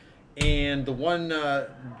destroyed, and the one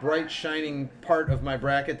bright shining part of my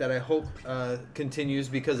bracket that I hope continues,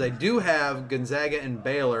 because I do have Gonzaga and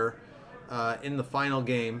Baylor in the final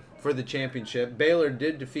game for the championship. Baylor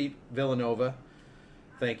did defeat Villanova.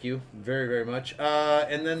 Thank you very, very much.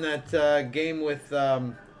 And then that game with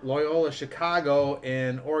Loyola Chicago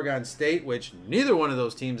and Oregon State, which neither one of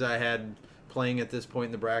those teams I had playing at this point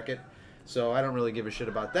in the bracket. So I don't really give a shit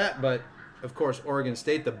about that. But, of course, Oregon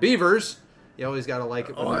State, the Beavers, you always got to like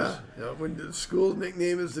it. When the school's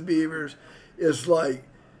nickname is the Beavers. is like,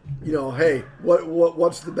 hey,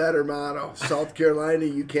 what's the better motto? South Carolina,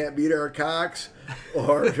 you can't beat our cocks,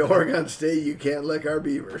 or Oregon State, you can't lick our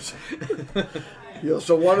beavers.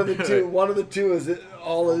 So one of the two is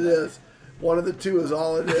all it is. One of the two is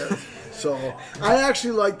all it is. So I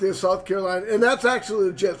actually like this South Carolina, and that's actually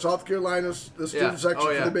legit. South Carolina's the student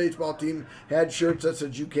section for the baseball team had shirts that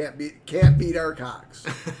said "You can't beat our cocks."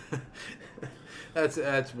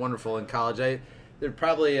 That's wonderful. In college, they're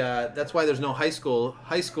probably that's why there's no high school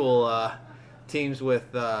teams with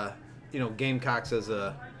Gamecocks as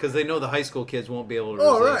because they know the high school kids won't be able to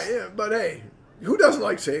resist. Oh right, yeah, but hey, who doesn't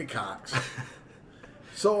like saying cocks?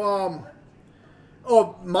 So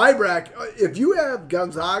my bracket. If you have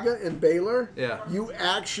Gonzaga and Baylor, you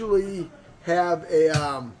actually have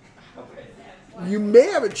you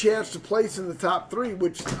may have a chance to place in the top 3,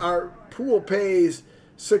 which our pool pays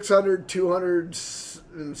 600,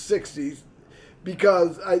 260,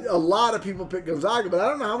 because a lot of people pick Gonzaga, but I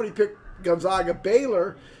don't know how many pick Gonzaga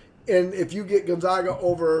Baylor, and if you get Gonzaga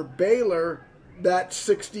over Baylor, that's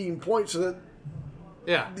 16 points. So that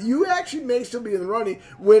you actually may still be in the running.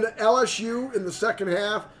 When LSU in the second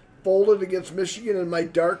half folded against Michigan and my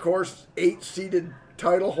dark horse 8-seeded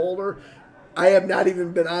title holder, I have not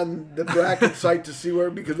even been on the bracket site to see where,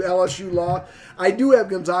 because LSU lost. I do have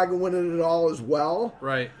Gonzaga winning it all as well.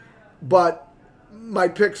 Right. But my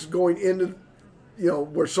picks going into,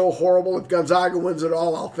 were so horrible. If Gonzaga wins it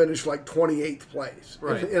all, I'll finish like 28th place.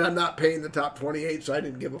 Right. And I'm not paying the top 28, so I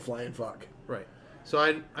didn't give a flying fuck. Right. So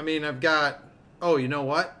I mean, I've got. Oh, you know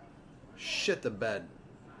what? Shit the bed.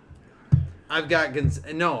 I've got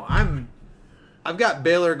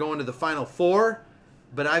Baylor going to the Final Four,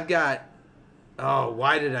 but I've got. Oh,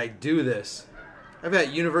 why did I do this? I've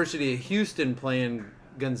got University of Houston playing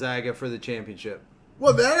Gonzaga for the championship.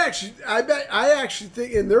 Well, I actually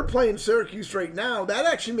think, and they're playing Syracuse right now, that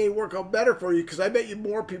actually may work out better for you, because I bet you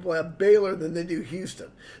more people have Baylor than they do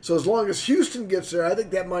Houston. So as long as Houston gets there, I think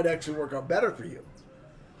that might actually work out better for you.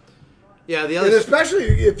 Yeah, and especially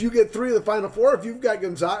if you get 3 of the Final Four, if you've got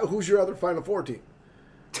Gonzaga, who's your other Final Four team?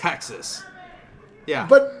 Texas. Yeah.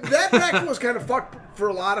 But that bracket was kind of fucked for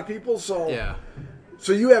a lot of people, so... Yeah.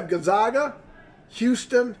 So you have Gonzaga,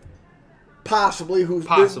 Houston, possibly.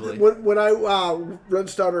 Possibly. When I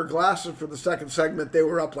rinsed out our glasses for the second segment, they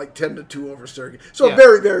were up like 10-2 over Syracuse. So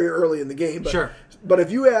very, very early in the game. But, sure. But if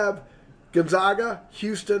you have Gonzaga,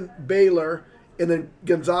 Houston, Baylor, and then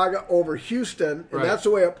Gonzaga over Houston, and that's the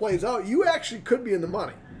way it plays out, you actually could be in the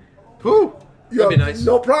money. Whew. That'd be nice.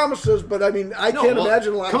 No promises, but I mean, I can't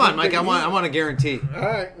imagine a lot. Come on, Mike. I want a guarantee. All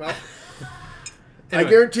right. Well, anyway. I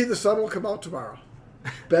guarantee the sun will come out tomorrow.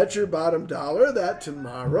 Bet your bottom dollar that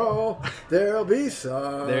tomorrow there'll be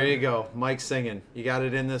sun. There you go. Mike singing. You got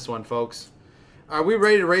it in this one, folks. Are we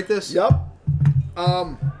ready to rate this? Yep.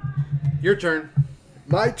 Your turn.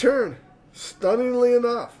 My turn. Stunningly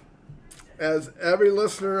enough, as every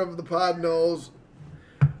listener of the pod knows,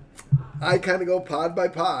 I kind of go pod by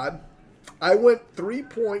pod. I went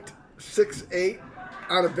 3.68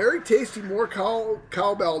 on a very tasty More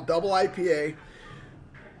Cowbell double IPA.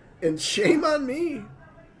 And shame on me.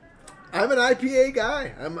 I'm an IPA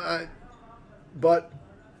guy. But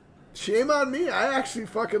shame on me. I actually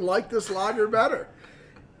fucking like this lager better.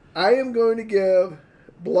 I am going to give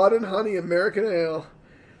Blood and Honey American Ale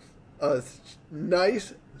a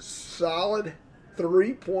nice, solid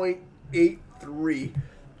 3.83.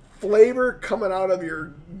 Flavor coming out of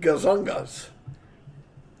your gazungas.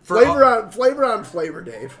 Flavor on flavor,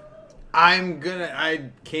 Dave.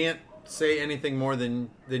 I can't say anything more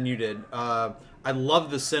than you did. I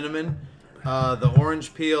love the cinnamon, the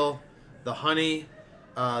orange peel, the honey.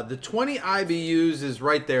 The 20 IBUs is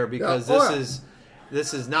right there because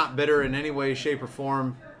this is not bitter in any way, shape, or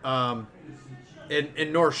form, and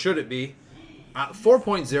nor should it be.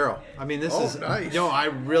 4.0. I mean, this is nice. I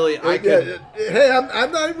could. Hey,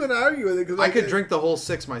 I'm not even going to argue with it because I could drink the whole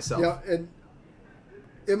 6 myself. Yeah, and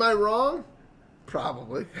am I wrong?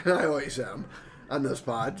 Probably. I always am on this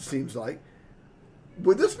pod. Seems like.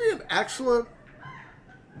 Would this be an excellent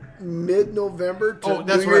mid-November?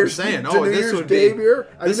 That's what I'm saying. This would be. Beer?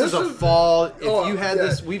 This is a fall. If you had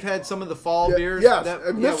this, we've had some of the fall beers. Yes,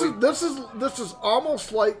 this is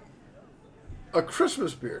almost like a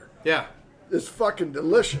Christmas beer. Yeah. It's fucking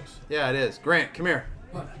delicious. Yeah, it is. Grant, come here.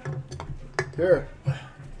 Here.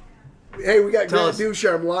 Hey, we got Grant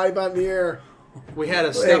Ducharme live on the air. We had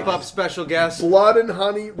a step-up special guest. Blood and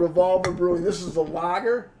Honey Revolver Brewing. This is the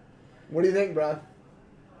lager. What do you think, Brad?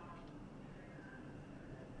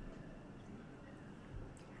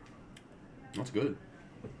 That's good.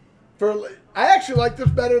 I actually like this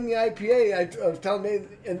better than the IPA. I was telling Dave,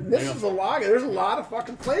 and this is a lager. There's a lot of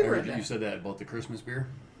fucking flavor in You that. said that about the Christmas beer.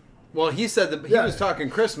 Well, he said that he was talking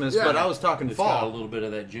Christmas, but I was talking It's got a fall. little bit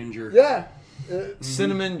of that ginger. Yeah.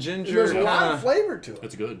 Cinnamon, ginger. There's a lot kinda- of flavor to it.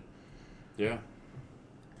 That's good. Yeah.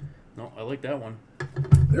 No, I like that one.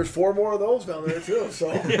 There's 4 more of those down there, too. So,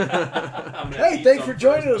 I'm gonna have to hey, eat thanks some for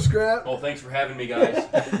joining first. us, Grant. Oh, thanks for having me, guys.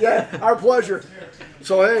 Yeah, our pleasure.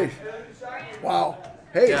 So, hey. Wow.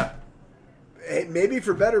 Hey. Yeah. Hey, maybe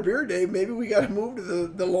for better beer, Dave, maybe we got to move to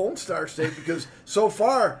the Lone Star State because so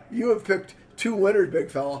far you have picked 2 winners, big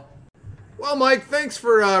fella. Well, Mike, thanks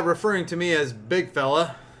for referring to me as big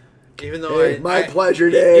fella. Even though Hey, my pleasure,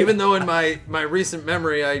 Dave. Even though in my recent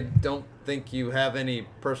memory, I don't think you have any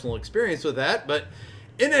personal experience with that. But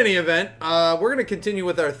in any event, we're going to continue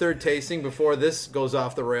with our third tasting before this goes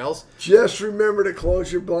off the rails. Just remember to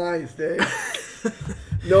close your blinds, Dave.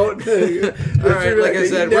 No, all right, like I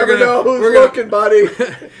said, you never know who's we're gonna- looking, buddy.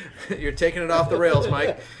 You're taking it off the rails,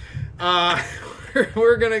 Mike.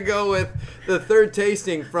 We're going to go with the third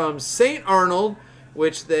tasting from St. Arnold,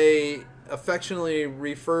 which they affectionately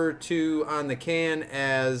refer to on the can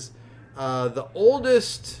as the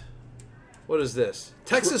oldest, what is this?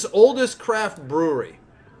 Texas oldest craft brewery.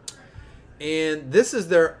 And this is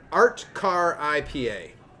their Art Car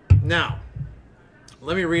IPA. Now,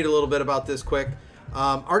 let me read a little bit about this quick.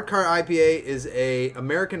 Art Car IPA is a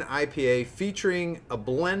American IPA featuring a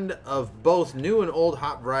blend of both new and old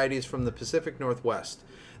hop varieties from the Pacific Northwest.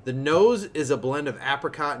 The nose is a blend of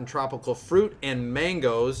apricot and tropical fruit and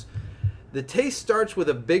mangoes. The taste starts with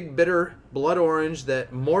a big bitter blood orange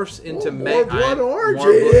that morphs into more blood orange,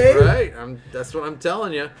 eh? right? That's what I'm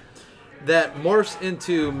telling you. That morphs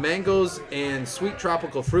into mangoes and sweet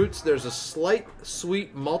tropical fruits. There's a slight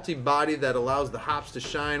sweet malty body that allows the hops to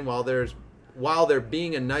shine while there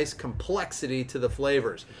being a nice complexity to the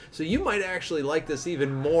flavors. So you might actually like this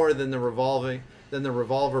even more than the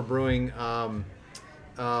Revolver Brewing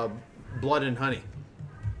Blood and Honey.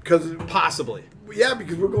 Because Possibly. yeah,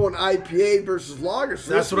 because we're going IPA versus lager.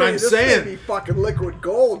 So That's this what I'm this saying. May be fucking liquid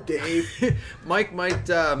gold, Dave. Mike might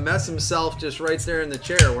mess himself just right there in the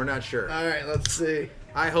chair. We're not sure. All right, let's see.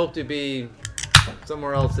 I hope to be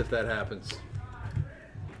somewhere else if that happens.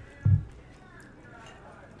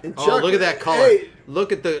 And Oh, Chuck, look at that color. Hey,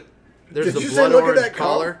 Look at the. There's Did the you say blood look at orange that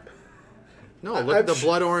color. color? No, look at the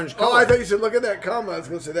blood orange color. oh, I thought you said look at that comma. I was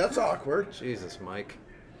going to say that's awkward. Jesus, Mike.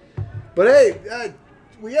 But hey,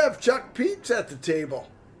 we have Chuck Peets at the table.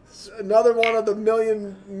 Another one of the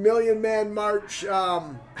million man march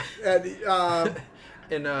at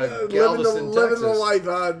In living Galveston, the Texas. life,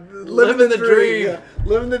 Living the dream. Yeah,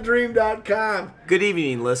 livingthedream.com. Good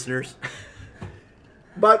evening, listeners.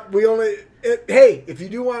 But we only. Hey, if you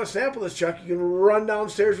do want to sample this, Chuck, you can run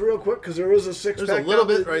downstairs real quick because there is a 6-pack. There's a little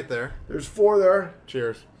down bit there. right there. There's 4 there.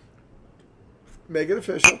 Cheers. Make it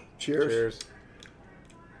official. Cheers. Cheers.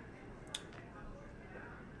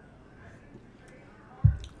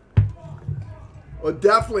 Well,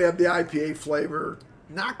 definitely have the IPA flavor.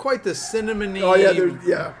 Not quite the cinnamony, Oh, yeah,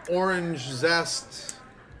 yeah. orange zest,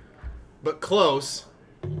 but close.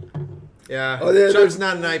 Yeah, Oh, yeah, Chuck's there's-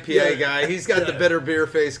 not an IPA yeah. guy. He's got the bitter beer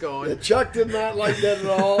face Yeah, going. Chuck did not like that at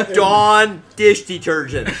all. And Dawn dish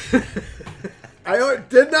detergent.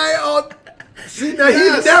 Didn't I? Oh, see, now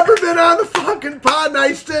Yes. he's never been on the fucking pod, and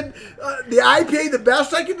I said the IPA, the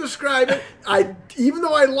best I can describe it. Even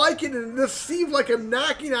though I like it, and this seems like I'm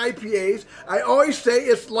knocking IPAs, I always say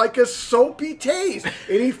it's like a soapy taste.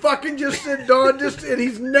 And he fucking just said, Dawn, and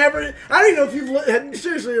he's never. I don't know if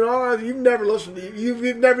seriously, you've never listened to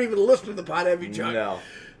you've never even listened to the pod, have you, Chuck? No.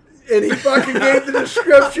 And he fucking gave the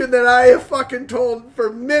description that I have fucking told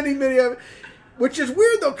for many, which is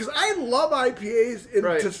weird though, because I love IPAs, and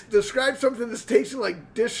Right. to describe something that's tasting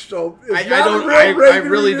like dish soap is I not don't. a real I regular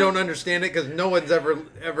really review. don't understand it because no one's ever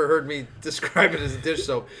heard me describe it as dish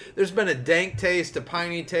soap. There's been a dank taste, a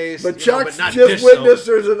piney taste, But you know, Chuck's not just dish witnessed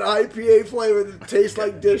soap. there's an IPA flavor that tastes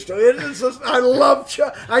like dish soap. It is just, I love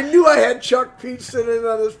Chuck. I knew I had Chuck Pete sitting in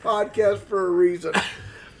on this podcast for a reason.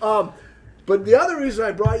 But the other reason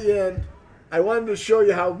I brought you in, I wanted to show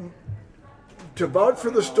you how to vouch for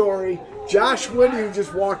the story. Josh Windy, who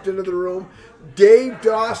just walked into the room, Dave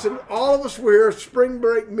Dawson, all of us were here spring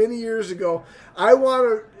break many years ago. I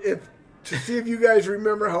want to see if you guys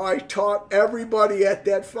remember how I taught everybody at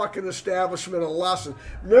that fucking establishment a lesson.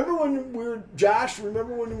 Remember when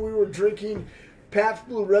we were drinking Pabst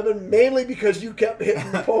Blue Ribbon, mainly because you kept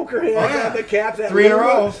hitting the poker hands on the caps at 3 in a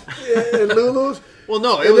row. and Lulu's. Well,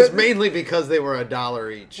 no, it And was then- mainly because they were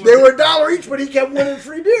 $1 each. They were $1 each, but he kept winning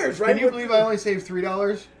free beers, right? Can you believe I only saved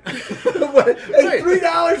 $3? Hey,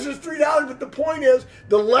 $3 is $3, but the point is,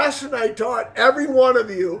 the lesson I taught every one of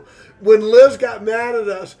you when Liz got mad at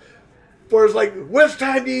us for it's like, when it's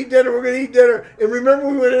time to eat dinner, we're going to eat dinner. And remember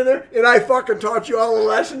we went in there, and I fucking taught you all a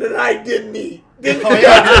lesson, and I didn't eat. Didn't Oh,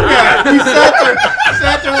 yeah. He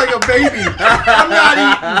sat there like a baby.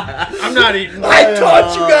 I'm not eating. I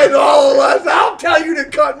taught you guys all a lesson. I'll tell you to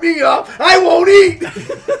cut me off. I won't eat.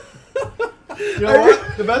 You know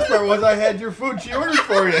what? The best part was I had your food she ordered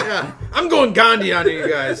for you. Yeah, I'm going Gandhi on you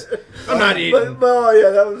guys. I'm not eating. But, oh, yeah,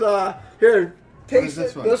 that was, here, taste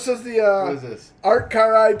this it. one? This is the, What is this? Art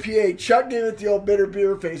Car IPA. Chuck gave it the old bitter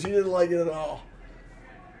beer face. He didn't like it at all.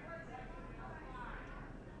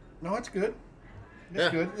 No, it's good. It's Yeah.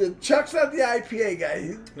 good. Yeah, Chuck's not the IPA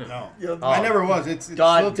guy. No. You know, I never was. It's a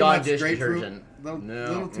Dawn- little too Dawn much dish grapefruit, detergent. little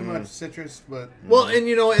No. too much citrus, but Well,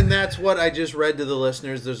 and that's what I just read to the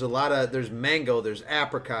listeners. There's a lot of there's mango, there's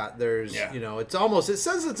apricot, there's Yeah. it's almost it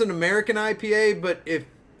says it's an American IPA, but if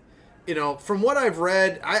from what I've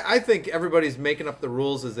read, I think everybody's making up the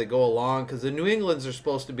rules as they go along because the New Englands are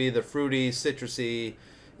supposed to be the fruity, citrusy,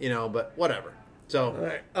 but whatever. So,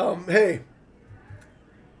 all right. Hey,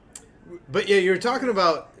 but yeah, you're talking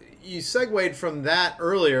about. You segued from that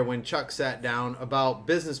earlier when Chuck sat down about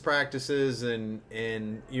business practices and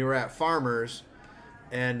you were at Farmers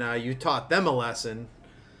and you taught them a lesson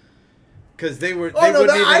because they were I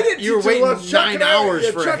didn't. you were teach them waiting lessons. Chuck 9 and I- hours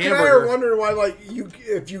yeah, for Chuck a and I are hamburger. wondering why, like,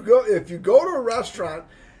 if you go to a restaurant,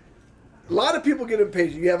 a lot of people get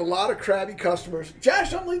impatient. You have a lot of crabby customers.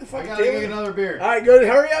 Josh, don't leave the I fucking gotta table. get another beer. All right, good.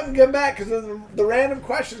 Hurry up and get back because the random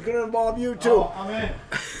question is going to involve you too. Oh, I'm in.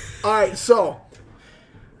 All right, so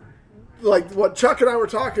like what Chuck and I were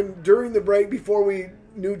talking during the break before we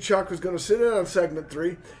knew Chuck was going to sit in on segment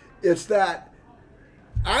 3, it's that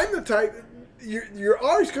I'm the type you're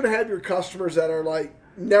always going to have your customers that are like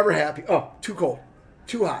never happy. Oh, too cold,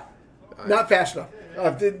 too hot, not fast enough.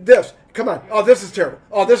 This, come on. Oh, this is terrible.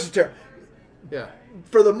 Oh, this is terrible. Yeah.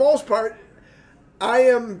 For the most part, I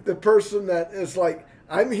am the person that is like,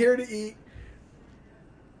 I'm here to eat,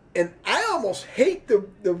 and I almost hate the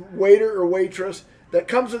waiter or waitress that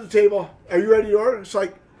comes to the table. Are you ready to order? It's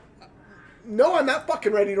like, no, I'm not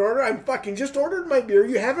fucking ready to order. I'm fucking just ordered my beer.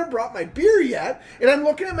 You haven't brought my beer yet, and I'm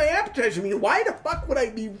looking at my appetizer. I mean, why the fuck would I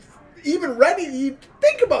be even ready to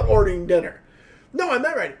think about ordering dinner? No, I'm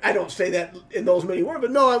not ready. I don't say that in those many words,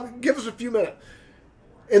 but no, give us a few minutes.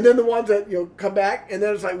 And then the ones that come back, and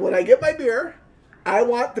then it's like, when I get my beer, I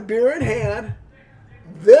want the beer in hand,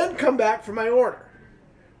 then come back for my order.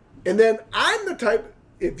 And then I'm the type,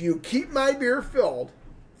 if you keep my beer filled,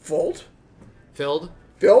 Filled?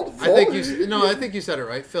 I I think you said it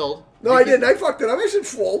right. Filled. No, I didn't. I fucked it up. I said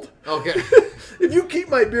fulled. Okay. If you keep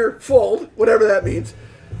my beer fulled, whatever that means,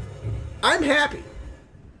 I'm happy.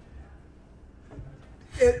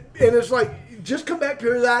 And it's like, just come back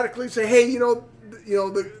periodically, say, hey,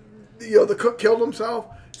 the cook killed himself.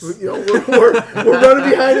 We're running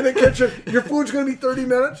behind in the kitchen. Your food's going to be 30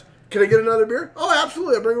 minutes. Can I get another beer? Oh,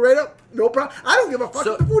 absolutely. I'll bring it right up. No problem. I don't give a fuck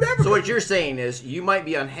if the food ever. So what you're saying is you might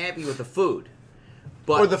be unhappy with the food,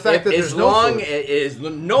 but Or the fact that as there's no long food. it is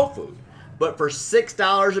no food, but for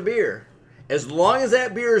 $6 a beer, as long as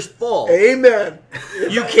that beer is full, Amen.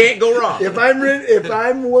 you can't go wrong. If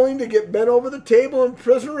I'm willing to get bent over the table and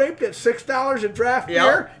prison raped at $6 a draft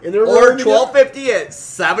beer, and they're or willing to get- $12.50 at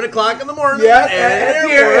 7:00 in the morning, yeah, at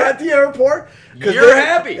at the airport, 'cause You're they're-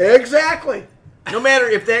 happy. Exactly. No matter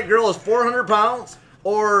if that girl is 400 pounds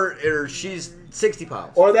or she's 60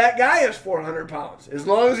 pounds. Or that guy is 400 pounds. As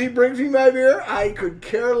long as he brings me my beer, I could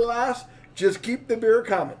care less. Just keep the beer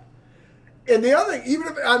coming. And the other thing, even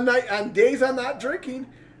if on days I'm not drinking,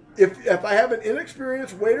 if I have an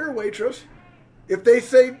inexperienced waiter or waitress, if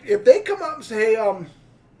they come up and say, hey,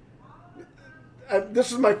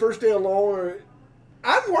 this is my first day alone, or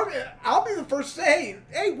I'm working, I'll be the first to say,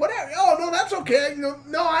 hey, whatever. Oh, no, that's okay. I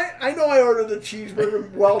know I ordered the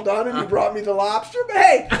cheeseburger well done, and you brought me the lobster, but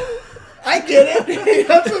hey, I get it.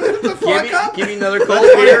 That's the fuck up. Give me another cold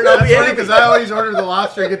beer and I'll be That's funny happy. because I always order the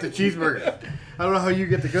lobster and get the cheeseburger. I don't know how you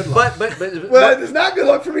get the good lobster. But Well, it's not good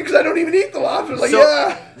luck for me because I don't even eat the lobster. Like,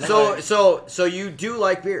 so you do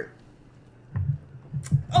like beer.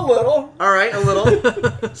 a little. All right, a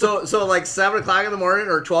little. so like 7:00 in the morning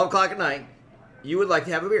or 12:00 at night, you would like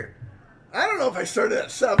to have a beer. I don't know if I started at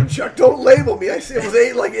 7, Chuck. Don't label me. I say it was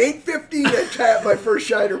 8:15. I tapped my first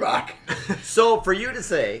Scheiderbach. So for you to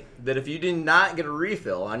say that if you did not get a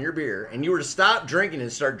refill on your beer and you were to stop drinking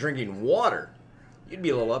and start drinking water, you'd be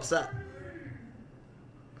a little upset.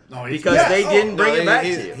 No, Because Yeah, they didn't bring it back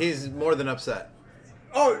he's, to you. He's more than upset.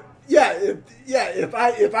 Oh yeah,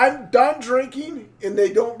 if I'm done drinking and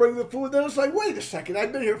they don't bring the food, then it's like, wait a second,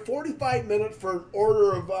 I've been here 45 minutes for an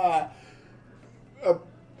order of a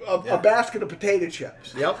basket of potato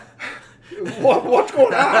chips. Yep. What's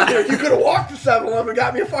going on here? You could have walked to 7-Eleven and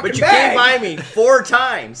got me a fucking But you bag. came by me 4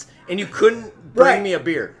 times and you couldn't bring Right. me a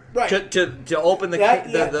beer Right. to open the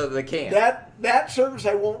can. That service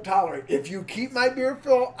I won't tolerate. If you keep my beer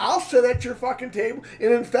filled, I'll sit at your fucking table.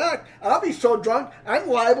 And in fact, I'll be so drunk, I'm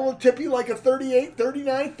liable to tip you like a 38,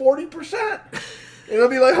 39, 40%. And I'll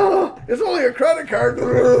be like, oh, it's only a credit card.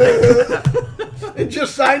 And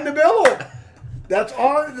just sign the bill. That's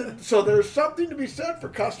all. So there's something to be said for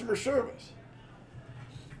customer service.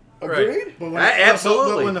 Agreed? But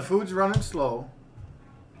Absolutely. But when the food's running slow,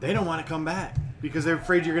 they don't want to come back because they're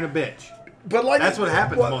afraid you're going to bitch. But like That's what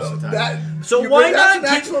happens most of the time. So you why bring- that's not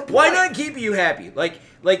an excellent why point. not keep you happy? Like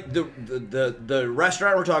the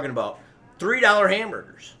restaurant we're talking about, $3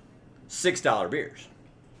 hamburgers, $6 beers,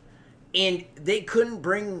 and they couldn't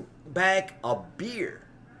bring back a beer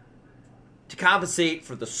to compensate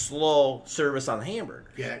for the slow service on the hamburger.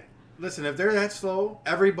 Yeah. Listen, if they're that slow,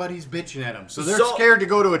 everybody's bitching at them. So they're So- scared to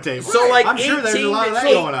go to a table. So like I'm sure there's a lot of that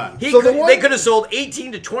so going on. They could have sold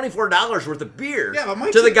 $18 to $24 worth of beer Yeah, but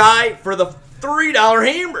Mike's to the a- guy for the $3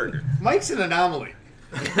 hamburger. Mike's an anomaly.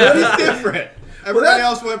 He's different. Everybody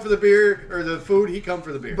else went for the beer or the food. He come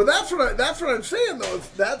for the beer. But that's what I'm saying though.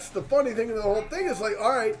 That's the funny thing of the whole thing. Is like, all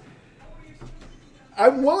right,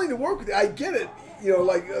 I'm willing to work with you. I get it. You know,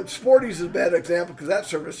 like Sporty's is a bad example because that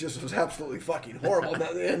service just was absolutely fucking horrible,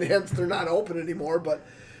 and hence they're not open anymore. But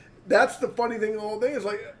that's the funny thing of the whole thing is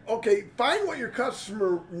like, okay, find what your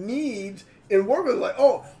customer needs and work with it. Like,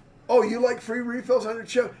 oh, you like free refills on your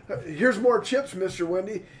chip? Here's more chips, Mr.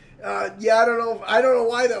 Wendy. Yeah, I don't know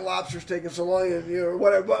why that lobster's taking so long, and you know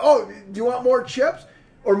whatever. But do you want more chips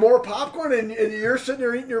or more popcorn? And you're sitting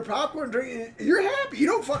there eating your popcorn, drinking. You're happy. You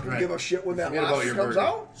don't fucking give a shit when that Forget about lobster your comes burger.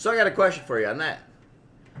 out. So I got a question for you on that.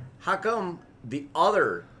 How come the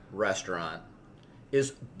other restaurant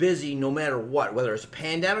is busy no matter what, whether it's a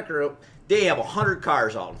pandemic or they have 100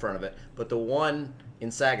 cars out in front of it, but the one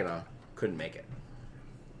in Saginaw couldn't make it?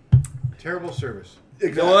 Terrible service.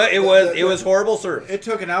 Exactly. It was horrible service. It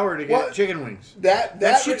took an hour to get What? chicken wings.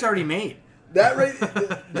 That shit's already made. That rate.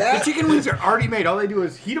 The That chicken wings are already made. All they do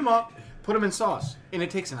is heat them up, put them in sauce, and it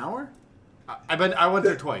takes an hour. I went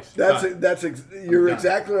there twice. Done. You're Done.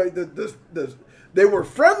 exactly right. They were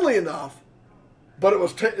friendly enough, but it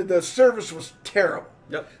was the service was terrible.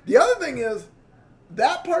 Yep. The other thing is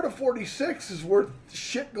that part of 46 is where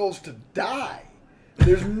shit goes to die.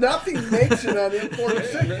 There's nothing makes it on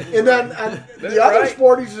M46, and then on the other right.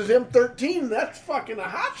 Sporties is M13. That's fucking a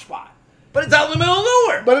hot spot. But it's out in the middle of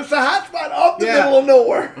nowhere. But it's a hot spot up the Yeah. middle of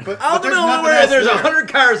nowhere. Out in the there's middle of nothing nowhere, else and there's there. 100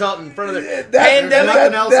 cars out in front of there. There's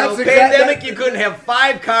nothing else out there. Pandemic, you couldn't have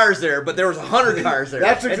 5 cars there, but there was 100 cars there.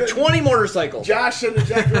 That's and exa- 20 motorcycles. Josh said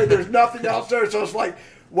exactly right. There's nothing else there, so it's like,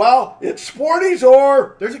 well, it's Sporties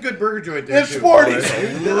or There's a good burger joint there. it's too. Sporties.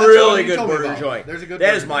 Really you good told me burger about. joint. There's a good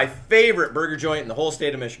That burger is my favorite burger joint in the whole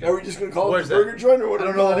state of Michigan. Are we just going to call it Where's the that? burger joint or what? I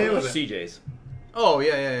are don't we know the calling name it? of it. CJ's. Oh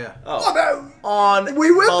yeah. Oh,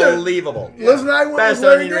 We went there. unbelievable. Liz and I went Best with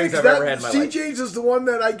Larry onion rings Diggs. I've ever had in my life. CJ's is the one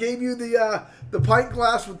that I gave you the pint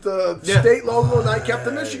glass with the Yeah. state logo, and I kept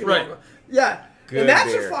the Michigan Right. logo. Yeah, Good and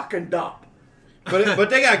that's beer. a fucking dump. But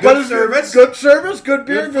they got But good it's service. good service, good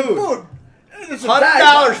beer, Good good food. food. It's a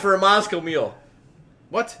 $100 dive. for a Moscow Mule.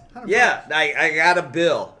 What? Yeah, I got a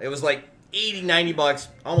bill. It was like $80, $90,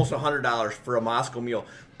 almost $100 for a Moscow Mule.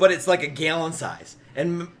 But it's like a gallon size.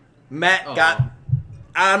 And Matt got,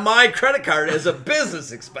 on my credit card as a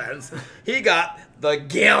business expense, he got the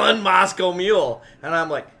gallon Moscow Mule. And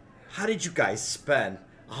I'm like, how did you guys spend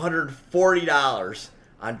 $140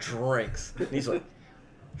 on drinks? And he's like,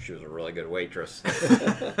 she was a really good waitress.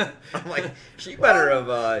 I'm like, she better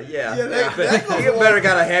have, you better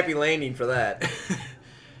got a happy landing for that.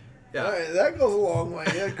 Yeah. All right, that goes a long way.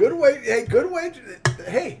 Yeah, good way. Hey, good way.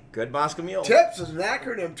 Hey, Good Moscow Mule. TIPS is an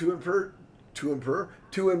acronym to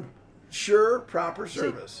ensure proper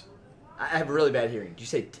service. I have a really bad hearing. Did you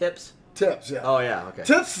say tips? TIPS, yeah. Oh, yeah, okay.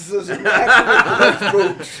 TIPS is an acronym for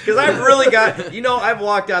food. Because I've really got, I've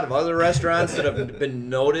walked out of other restaurants that have been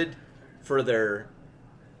noted for their,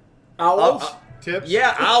 Owls. Tips.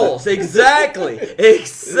 yeah, owls. Exactly.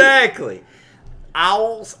 Exactly.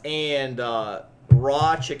 Owls and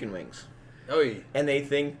raw chicken wings. Oh yeah. And they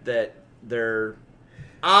think that their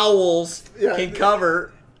owls Yeah, can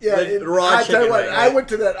cover Yeah, the raw I tell chicken you what, wing. I went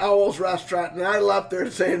to that Owls restaurant and I left there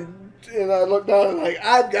saying, and I look down and like,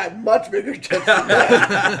 I've got much bigger tits than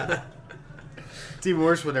that. It's even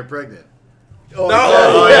worse when they're pregnant. Oh,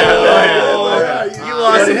 You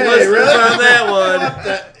lost some listeners on that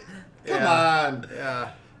one. Come on.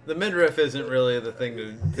 Yeah. The midriff isn't really the thing to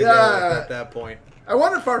go with at that point. I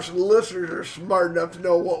wonder if our listeners are smart enough to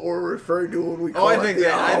know what we're referring to when we call I it think the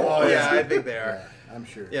they owl. I think they are. I'm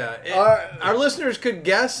sure. Yeah. Our listeners could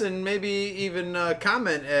guess and maybe even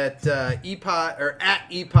comment at EPOD or at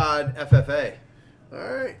EPOD FFA. All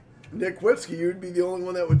right. Nick Witzke, you'd be the only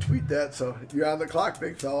one that would tweet that, so you're on the clock,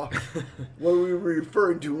 big fella. What are we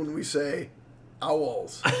referring to when we say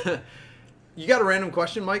owls? You got a random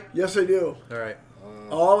question, Mike? Yes, I do. All right.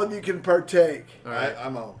 All of you can partake. All right.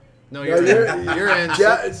 I'm out. No, No, you're in. You're in.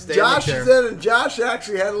 Stay in the Josh chair. is in, and Josh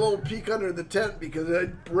actually had a little peek under the tent because I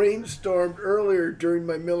brainstormed earlier during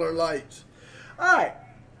my Miller Lights. All right.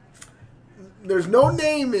 There's no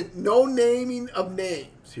naming of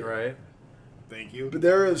names here. Right. Thank you. But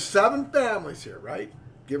there is 7 families here, right?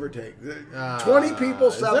 Give or take. 20 people,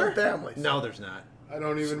 Is 7 there? families. No, there's not. I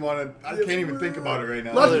don't even want to. I can't even think about it right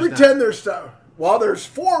now. Let's there's pretend there's 7. Well, there's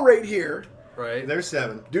 4 right here. Right. There's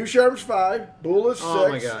 7. Ducharme's 5, Bull is 6, Oh,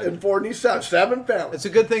 my God. and Fordney's 7. 7 families. It's a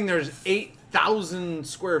good thing there's 8,000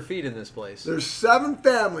 square feet in this place. There's 7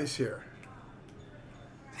 families here.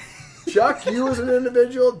 Chuck, you as an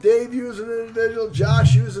individual. Dave, you as an individual.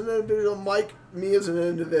 Josh, you as an individual. Mike, me as an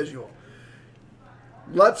individual.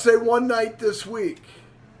 Let's say one night this week,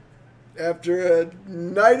 after a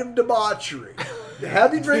night of debauchery, the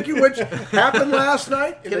heavy drinking, which happened last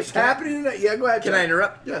night, and it's happening tonight. Yeah, go ahead, Can Chuck. I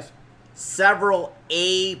interrupt? Yes. Several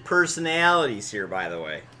A personalities here, by the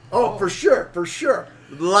way. Oh, for sure, for sure.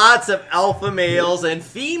 Lots of alpha males and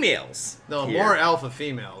females. No, here. more alpha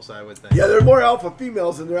females, I would think. Yeah, there are more alpha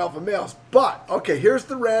females than there are alpha males. But, okay, here's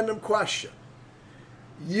the random question.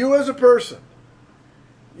 You as a person,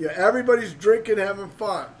 yeah, everybody's drinking, having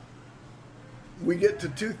fun. We get to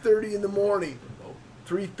 2:30 in the morning,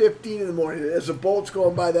 3:15 in the morning. As a boat's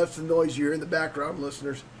going by, that's the noise you hear in the background,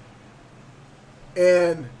 listeners.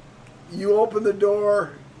 And you open the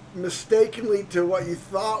door mistakenly to what you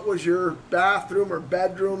thought was your bathroom or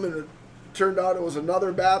bedroom, and it turned out it was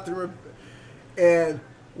another bathroom. And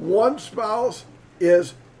one spouse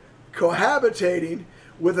is cohabitating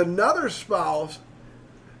with another spouse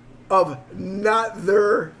of not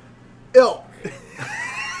their ilk.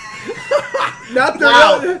 Not their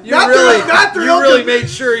Wow, ilk. you Not really, their, not their you ilk really is- made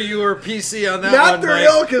sure you were PC on that not one, their Mike.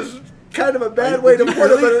 ilk is kind of a bad way to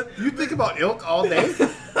put it, You think about ilk all day?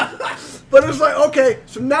 but it's like, okay,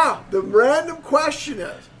 so now the random question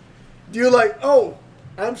is, do you like, oh,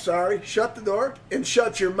 I'm sorry, shut the door and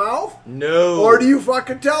shut your mouth? No. Or do you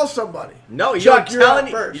fucking tell somebody? No, you Chuck, don't you're tell up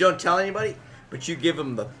first. you don't tell anybody, but you give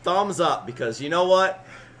them the thumbs up because you know what?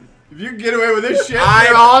 If you can get away with this shit,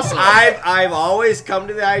 you're awesome. I've always come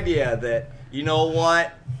to the idea that you know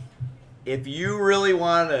what? If you really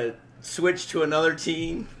want to switch to another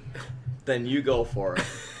team, then you go for it.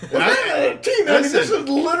 Team, I mean, this is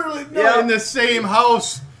literally no. Yeah. in the same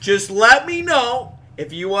house. Just let me know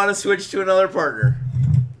if you want to switch to another partner.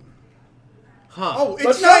 Huh. Oh, it's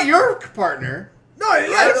But not no- your partner. No, yeah,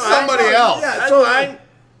 That's somebody else. Yeah, That's so fine.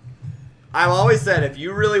 I've always said if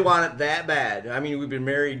you really want it that bad, I mean, we've been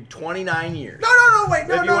married 29 years. No, wait,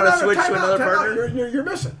 no, If you no, wanna no, switch time to out, another time out. partner? You're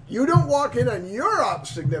missing. You don't walk in on your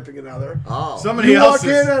significant other. Oh. Somebody You else walk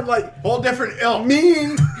is in on like whole different ilk.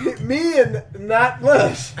 me and not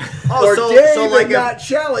Liz, Oh, or so- Dave so like and if- not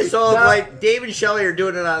Shelly. So if not, like Dave and Shelly are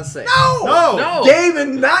doing it on sync. no, No. Dave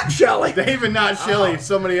and not Shelly. Dave and not Shelly,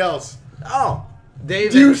 somebody else. Oh.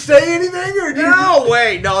 David. Do you say anything or do you? No,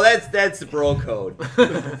 wait. No, that's the bro code.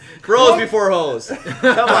 Bros before hoes.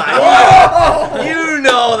 Come on. You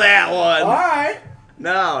know that All one. right,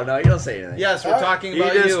 No, you don't say anything. Yes, we're talking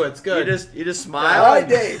about you. It's good. You just all smile. right,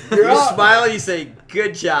 Dave. You're You up. smile and you say,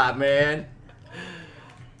 "Good job, man."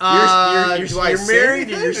 do I You're say married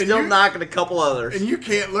and anything? you're still knocking a couple others. And you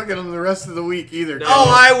can't look at them the rest of the week either. No. Oh,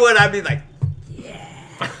 I would. I'd be like, "Yeah,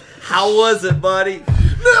 how was it, buddy?"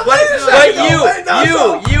 No, But, wait a but second, no, wait,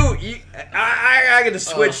 no, no. you, I got to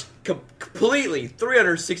switch completely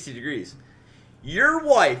 360 degrees. Your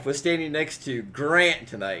wife was standing next to Grant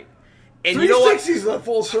tonight, and you know what? 360 is a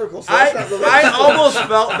full circle, so that's not really. I almost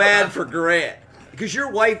felt bad for Grant because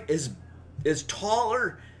your wife is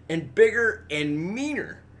taller and bigger and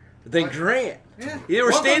meaner than Grant. They were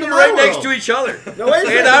Welcome standing to my right next world. to each other. No, wait a And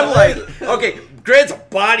second, I'm wait. like, okay, Grant's a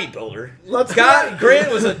bodybuilder. Let's go.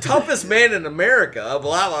 Grant was the toughest man in America,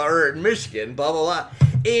 blah, blah, or in Michigan, blah, blah, blah.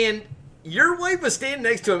 And your wife was standing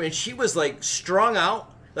next to him, and she was like strung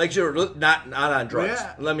out. Like she was not on drugs.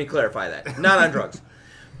 Yeah. Let me clarify that. Not on drugs.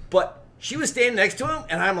 But She was standing next to him,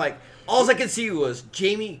 and I'm like, all I could see was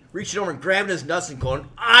Jamie reaching over and grabbing his nuts and going,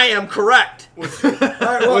 "I am correct."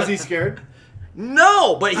 Was he scared?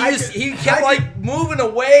 No, but he kept like moving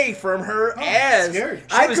away from her as scared.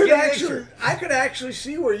 she was getting pictured. I could actually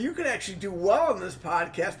see where you could actually do well on this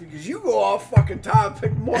podcast because you go off fucking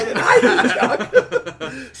topic more than I do,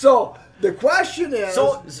 Chuck. So the question is,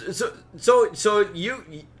 so you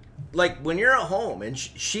like when you're at home and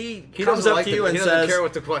she comes up to you and he says, doesn't care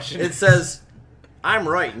what the question it is. says, "I'm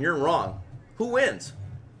right and you're wrong." Who wins?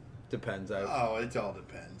 Depends. Oh, it all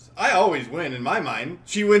depends. I always win in my mind.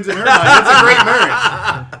 She wins in her mind. It's a great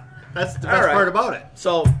marriage. That's the best part about it.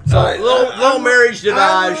 So little marriage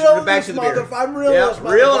divide. Back to the beer. I'm real. Yep,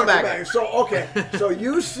 reeling back. So okay. So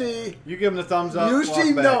you see. You give him the thumbs up. You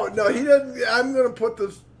see. No. He doesn't. I'm gonna put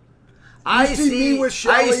this. I see me with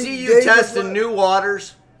Shelley, I see you David testing new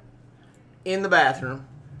waters in the bathroom.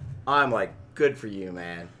 I'm like, good for you,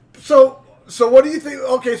 man. So what do you think?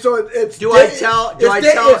 Okay, so it's Do I tell the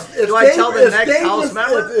next house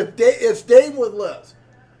member? It's Dave with Liz.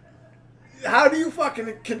 How do you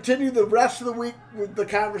fucking continue the rest of the week with the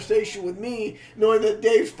conversation with me, knowing that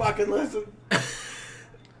Dave's fucking listening?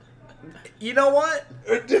 You know what?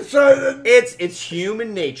 So, It's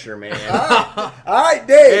human nature, man. all right,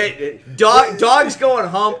 Dave. Dogs go and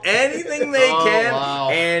hump anything they can. Wow.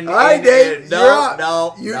 And All right, Dave.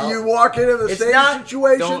 No. You walk into the same not-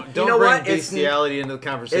 situation. Don't know bring what? bestiality into the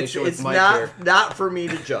conversation with It's Mike not here. not for me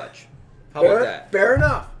to judge. How about that? Fair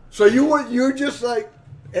enough. So you just like,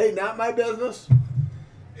 hey, not my business.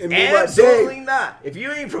 And move on. Absolutely Dave, not. If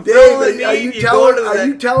you ain't fulfilling Dave, are need, you go to the are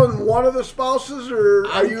you telling one of the spouses, or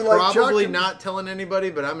are I'm you like probably Chuck? not telling anybody,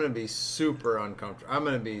 but I'm going to be super uncomfortable. I'm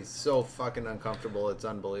going to be so fucking uncomfortable. It's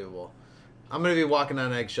unbelievable. I'm going to be walking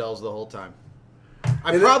on eggshells the whole time.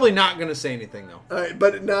 I'm probably not going to say anything, though. All right,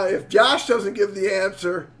 but now if Josh doesn't give the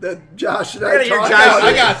answer that Josh and I gotta hear talked Josh. about,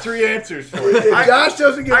 I got 3 answers for you. if Josh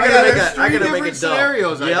doesn't give I the gotta answer, make a- I gotta make different it dumb.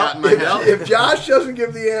 scenarios I Yep. got in my head. if Josh doesn't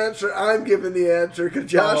give the answer, I'm giving the answer because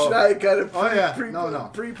Josh and I kind of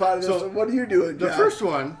pre-potted this. So, So what are you doing, The Josh? first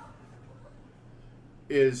one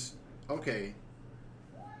is, okay,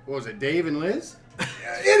 what was it, Dave and Liz?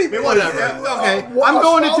 Anyway, whatever. Okay, I'm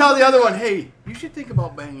going to tell the other one, hey, you should think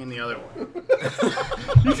about banging the other one.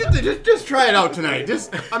 You should just try it out tonight.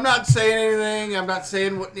 I'm not saying anything. I'm not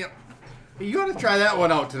saying what, you got to try that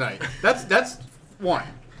one out tonight. That's one.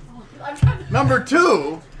 Number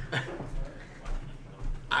 2,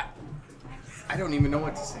 I don't even know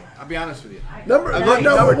what to say. I'll be honest with you. Number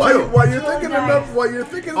two. While you're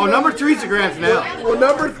thinking of Oh, number 3 is the grand finale.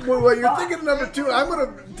 While you're thinking of number 2, I'm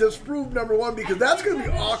gonna disprove number 1 because that's gonna be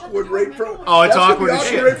awkward right from. Oh, it's that's gonna awkward be as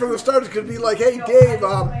shit. right from the start. It's gonna be like, hey, Dave,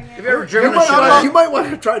 Have you ever driven a ship? you might want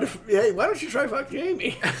to try to. Hey, why don't you try fuck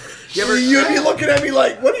Jamie? You'd be looking at me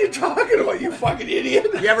like, what are you talking about, you fucking idiot?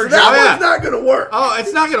 You ever So that drive- one's not gonna work. Oh,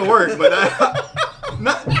 it's not going to work, but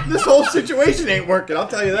this whole situation ain't working, I'll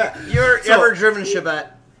tell you that. You ever driven a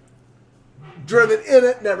Chevette? Driven in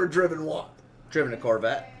it, never driven one. Driven a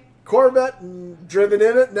Corvette? Corvette, driven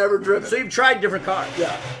in it, never driven. So you've tried different cars.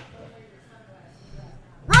 Yeah.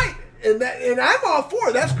 Right. And I'm all for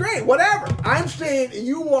it. That's great. Whatever. I'm saying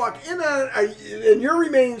you walk in on and you're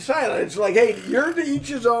remaining silent. It's like, hey, you're to each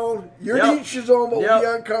his own. You're to each his own, but we'll be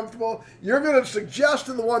uncomfortable. You're going to suggest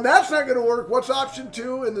to the one that's not going to work. What's option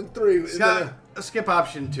 2 and then 3? Scott, skip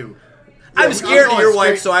option 2. I'm scared of going your straight-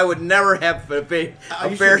 wife, so I would never have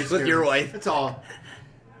affairs with your wife. That's all.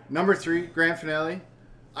 Number 3, grand finale.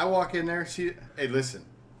 I walk in there, hey, listen.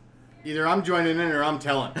 Either I'm joining in or I'm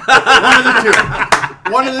telling. One of the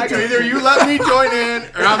two. One of the two. Either you let me join in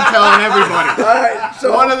or I'm telling everybody. All right.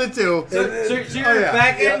 So One of the two. So you're a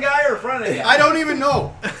back end guy or front end guy? I don't even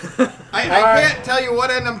know. I can't tell you what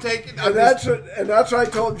end I'm taking. And that's what I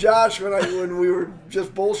told Josh when we were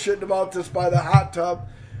just bullshitting about this by the hot tub.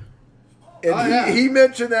 And he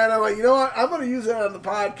mentioned that. I'm like, you know what? I'm going to use that on the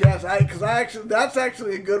podcast. Because that's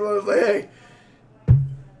actually a good one. I was like, hey,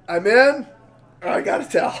 I'm in, or I got to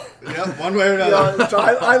tell. Yep, one way or another. So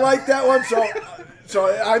I like that one.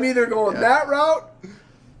 So I'm either going that route,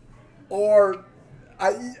 or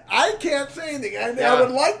I can't say anything. I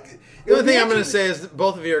would like. The only thing I'm going to say is that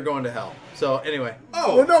both of you are going to hell. So anyway.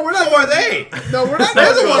 Oh, well, no, we're not. So are they? No, we're not.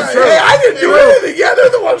 They're the ones. Hey, I didn't do anything. Yeah, they're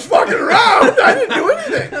the ones fucking around. I didn't do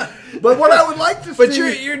anything. But what I would like to see. But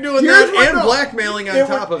you're doing that and blackmailling on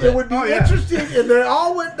top of it. It would be interesting, and they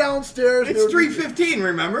all went downstairs. It's 3:15.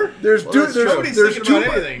 Remember? There's nobody's thinking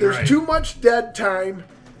about anything. There's too much dead time.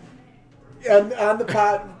 And on the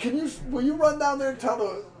pod, will you run down there and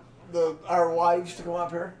tell our wives to come up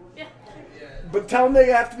here? Yeah. But tell them they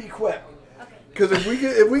have to be quick. because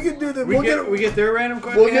if we could do that, we get their random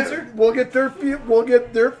answer. We'll get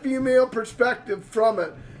their female perspective from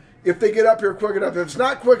it if they get up here quick enough. If it's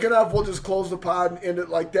not quick enough, we'll just close the pod and end it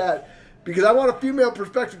like that. Because I want a female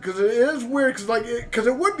perspective, because it is weird, because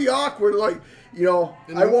it would be awkward, like, you know,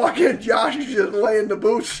 I walk in, Josh is just laying the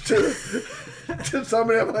boots to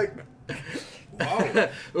somebody, I'm like, wow.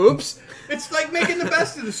 Oops. It's like making the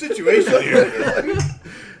best of the situation here.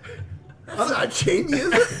 I'm not Jamie,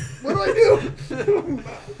 is it? What do I do?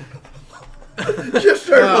 Just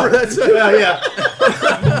start.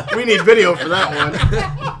 Yeah. We need video for that one.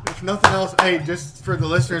 If nothing else, hey, just for the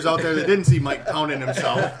listeners out there that didn't see Mike pounding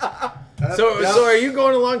himself. So are you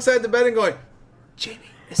going alongside the bed and going, Jamie,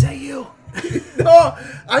 is that you? No,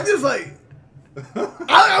 I'm just like,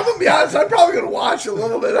 I'm going to be honest, I'm probably going to watch a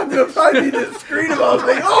little bit. I'm going to probably need to screen about it.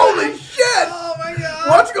 Like, holy shit! Oh my God!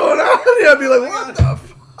 What's going on? And I'll be like, what the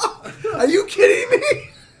fuck? Are you kidding me?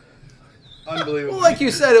 Unbelievable. Well, like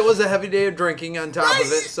you said, it was a heavy day of drinking on top of it.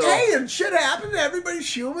 So hey, and shit happened.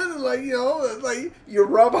 Everybody's human, and like, you know, like you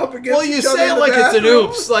rub up against. well, you each other say in it the like it's an bathroom.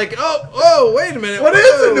 oops. Like, oh, wait a minute. What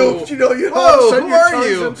is an oops? You know, all of a sudden who your are tongue's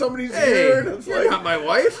you? in somebody's Hey, ear, and it's you're like, not my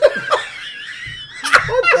wife.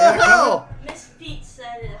 What the hell? Miss Pete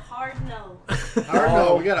said a hard no. Hard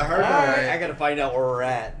no. We got a hard no. All right, I got to find out where we're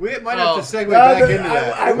at. We might have to segue Well, back into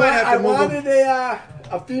that. I We might have to move wanted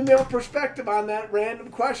a female perspective on that random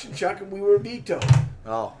question, Chuck, and we were vetoed.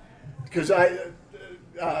 Oh. Because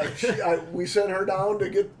we sent her down to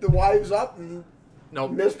get the wives up, and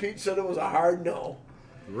Nope. Miss Pete said it was a hard no.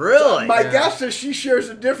 Really? My guess is she shares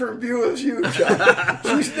a different view as you, Chuck.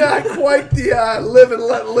 She's not quite the live and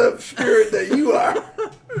let live spirit that you are.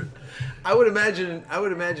 I would imagine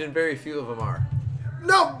very few of them are.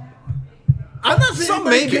 No, I'm not saying Some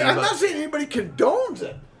anybody. maybe, I'm but- not saying anybody condones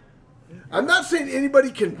it. I'm not saying anybody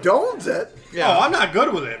condones it. Yeah. Oh, I'm not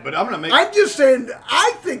good with it, but I'm gonna make. I'm just saying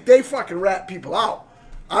I think they fucking rat people out.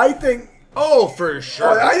 I think. Oh, for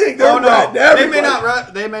sure. I think they're Oh no, ratting they everybody.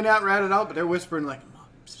 may not rat it out, but they're whispering like.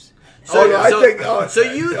 So, I think.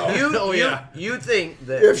 You think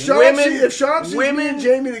that If Sean sees me women and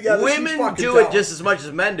Jamie together, she's women fucking do it down. just as much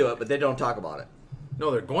as men do it, but they don't talk about it.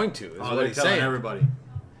 No, they're going to. Is Oh, what they're he's telling saying. everybody.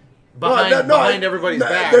 Behind everybody's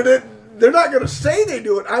back. They're not going to say they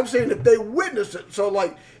do it. I'm saying if they witness it. So,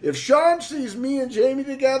 like, if Sean sees me and Jamie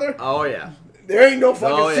together, Oh yeah. there ain't no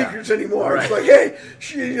fucking Oh, yeah. secrets anymore. Right. It's like, hey,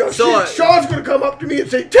 Sean's going to come up to me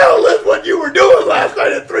and say, tell Liz what you were doing last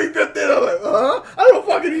night at 3:50. And I'm like, I don't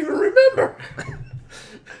fucking even remember.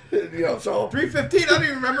 So 3:15. I don't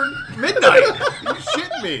even remember midnight. You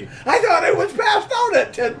shitting me? I thought I was passed out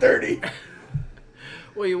at 10:30.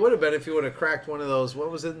 Well, you would have been if you would have cracked one of those.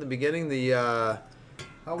 What was it in the beginning? The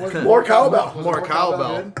More cowbell. more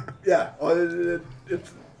cowbell. good? Yeah,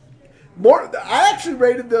 it's more. I actually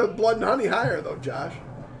rated the Blood and Honey higher though, Josh.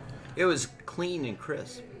 It was clean and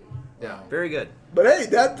crisp. Yeah. Very good. But hey,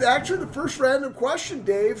 that's actually the first random question,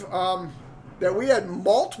 Dave. That we had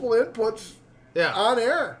multiple inputs Yeah. on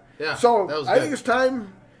air. Yeah, So that was I good. think it's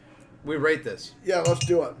time. We rate this. Yeah, let's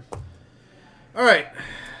do it. All right.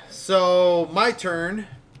 So my turn.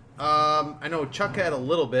 I know Chuck had a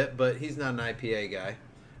little bit, but he's not an IPA guy.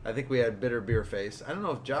 I think we had bitter beer face. I don't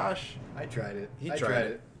know if Josh. I tried it. He tried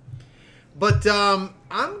it. But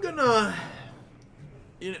I'm gonna.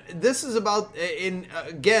 This is about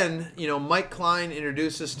again. Mike Klein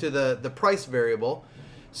introduced us to the price variable.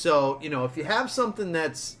 So if you have something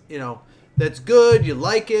that's that's good, you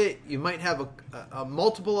like it, you might have a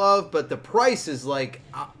multiple of, but the price is like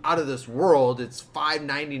out of this world. It's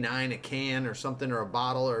 $5.99 a can or something, or a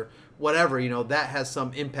bottle or whatever. That has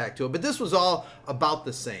some impact to it. But this was all about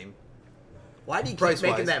the same. Why do you keep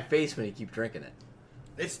Price-wise. making that face when you keep drinking it?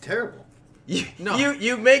 It's terrible. No.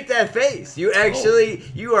 You make that face. You actually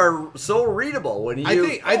you are so readable when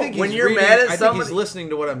you. I think when he's you're reading, mad at I think somebody. he's listening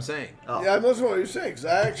to what I'm saying. Oh. Yeah, I'm listening to what you're saying. Cause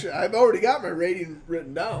I've already got my rating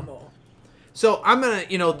written down though. So I'm gonna,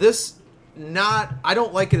 I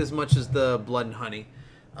don't like it as much as the Blood and Honey.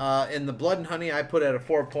 And the Blood and Honey I put at a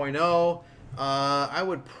 4.0. I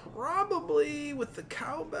would probably, with the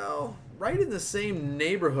cowbell, right in the same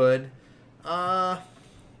neighborhood.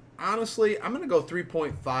 Honestly, I'm gonna go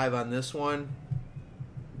 3.5 on this one.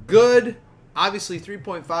 Good. Obviously,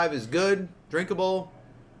 3.5 is good, drinkable.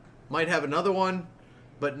 Might have another one,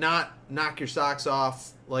 but not knock your socks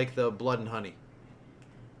off like the Blood and Honey.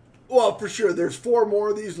 Well, for sure. There's 4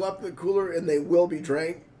 more of these left in the cooler, and they will be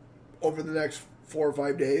drank over the next 4 or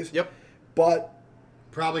 5 days. Yep. But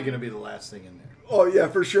Probably going to be the last thing in there. oh yeah,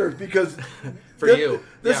 for sure. Because For you.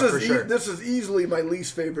 this Yeah, is for sure. this is easily my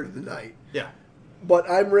least favorite of the night. Yeah. But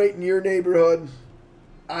I'm rating your neighborhood.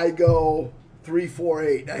 I go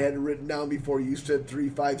 348. I had it written down before you said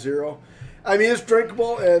 350. I mean, it's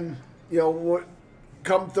drinkable, and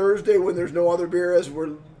come Thursday when there's no other beer, as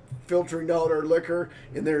we're filtering out our liquor,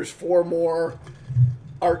 and there's 4 more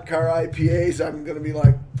Art Car IPAs, I'm going to be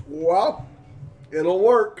like, well, it'll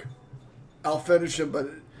work. I'll finish them, but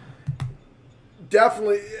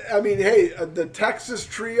definitely, I mean, hey, the Texas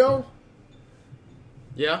Trio,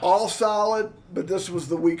 Yeah. all solid, but this was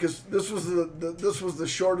the weakest. This was the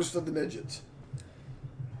shortest of the midgets.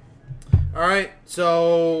 All right.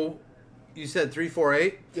 So you said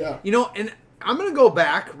 348. Yeah. And I'm gonna go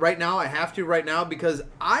back right now. I have to right now because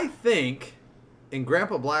I think, and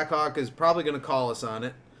Grandpa Blackhawk is probably gonna call us on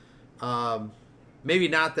it. Maybe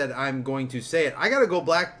not that I'm going to say it. I gotta go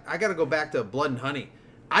back to Blood and Honey.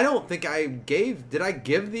 I don't think I gave. Did I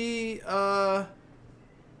give the? I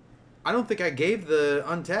don't think I gave the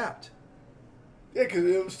Untapped. Yeah, because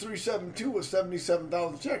it was 372 with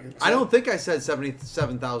 77,000 check-ins. I don't think I said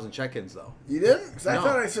 77,000 check-ins though. You didn't? Because I No.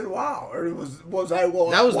 thought I said wow, or was I? Well,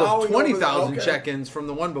 That was the wowing over 20,000 okay. check-ins from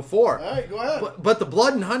the one before. All right, go ahead. But the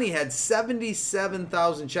Blood and Honey had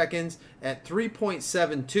 77,000 check-ins at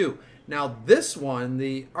 3.72. Now this one,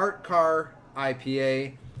 the Art Car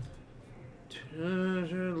IPA,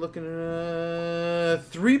 looking at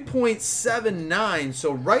 3.79,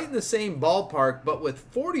 so right in the same ballpark, but with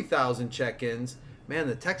 40,000 check-ins. Man,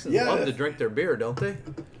 the Texans Yeah, love to drink their beer, don't they?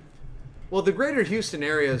 Well, the greater Houston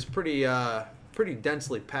area is pretty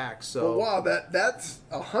densely packed. So Well, wow, that's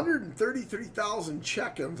 133,000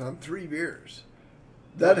 check-ins on 3 beers.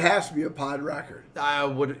 That has to be a pod record. I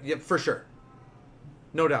would, yeah, for sure,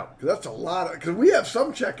 no doubt. 'Cause that's a lot of. Because we have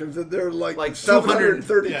some check-ins that they're like 200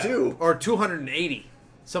 732. or 280.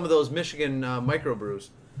 Some of those Michigan microbrews,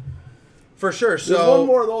 for sure. There's So one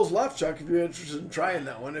more of those left, Chuck. If you're interested in trying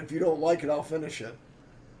that one, if you don't like it, I'll finish it.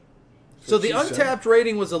 So the she said. Untapped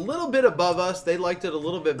rating was a little bit above us. They liked it a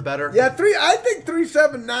little bit better. Yeah, I think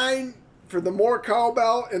 379 for the More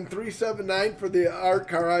Cowbell and 379 for the Art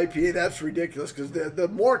Car IPA. That's ridiculous because the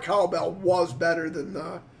More Cowbell was better than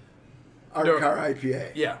the Art No. Car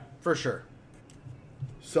IPA. Yeah, for sure.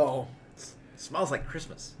 So Smells like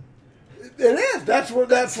Christmas. it is. That's what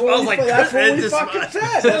Smells we, like that's what Christmas. we It just fucking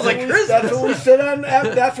smells- said. smells like Christmas. That's what we said on.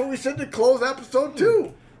 That's what we said to close episode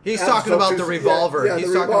 2. He's talking about the revolver. Yeah,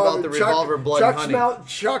 He's talking about the revolver Blood and Honey.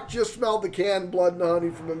 Chuck just smelled the canned Blood and Honey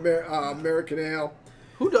from American Ale.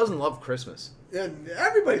 Who doesn't love Christmas? And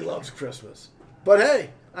everybody loves Christmas. But hey,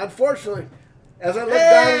 unfortunately, as I look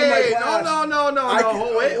down into my glass...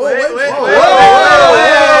 No. Wait.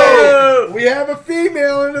 We have a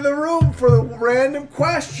female into the room for the random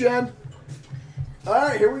question. All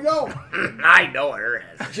right, here we go. I know her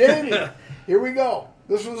as. Jamie, here we go.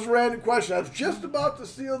 This was a random question. I was just about to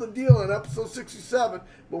seal the deal on episode 67,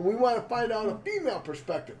 but we want to find out a female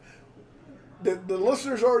perspective. The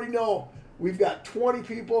listeners already know we've got 20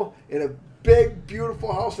 people in a big,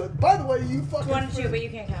 beautiful house. That, by the way, you fucking 22, but you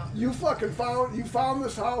can't count. you found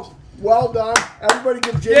this house. Well done. Everybody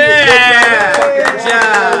give Jamie Yeah! a big round of Good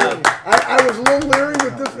job. applause. I was a little leery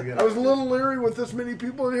with this. I was a little leery with this many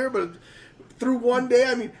people in here, but through one day,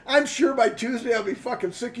 I mean, I'm sure by Tuesday I'll be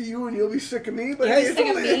fucking sick of you and you'll be sick of me. But hey, it's Sick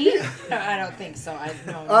of only me? No, I don't think so.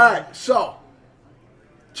 No. all right. So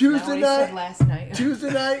Not what he said last night. Tuesday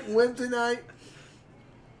night, Wednesday night,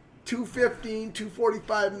 2:15,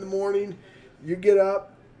 2:45 in the morning. You get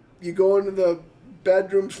up, you go into the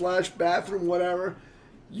bedroom / bathroom, whatever.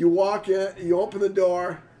 You walk in, you open the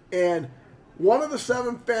door, and one of the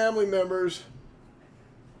 7 family members'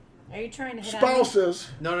 Are you trying to hit on me? spouses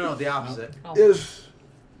No, the opposite. is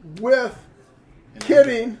with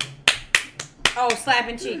kidding, Oh,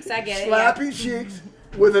 slapping cheeks. I get it. slapping cheeks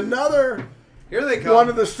with another Here they come. one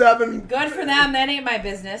of the 7, Good for them. That ain't my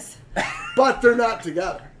business. but they're not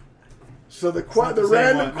together. So the not the same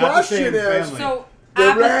random one, not the question same is. family. So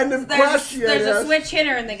The random there's question There's a is- switch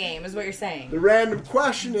hitter in the game, is what you're saying. The random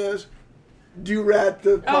question is, do you rat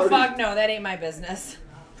the Oh party? fuck no, that ain't my business.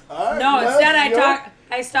 All right, No, Liz, instead you know-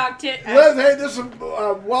 I stalked it. Liz, hey, this is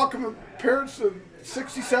welcome appearance of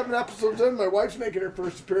 67 episodes in. My wife's making her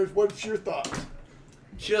first appearance. What's your thoughts?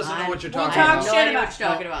 She doesn't know what you're We'll talking talk about. shit idea about what you're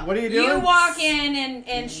talking about. What are you You doing? walk in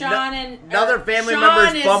and Sean and Another family Sean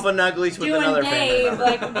member's is bumping uglies with doing another Dave, family member.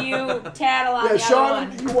 like you tattle on Yeah, the Sean, other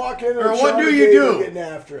one. you walk in, Or and what Sean do and you Dave do? are getting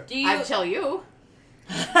after it. Do you? I'd tell you.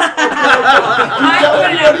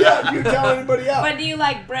 You tell anybody else. But do you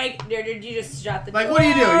like break? Or did you just shut the Like, door? what do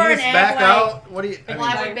you do? You and just act back like- out? What do you? I Well,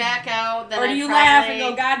 I mean, would back out. Then Or do I'd you try laugh to and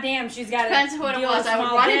go, God damn, she's got Depends who it deal was. with I would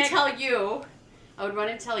small run dick." and tell you. I would run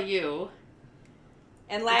and tell you.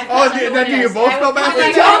 and laugh. Oh, at then him. do you both go back? I'm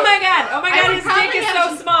like, Tell- oh my I god, would his probably dick is have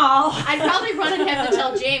so small. I'd probably run and have to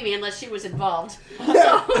tell Jamie unless she was involved.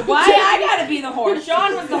 Yeah. Why I gotta be the whore?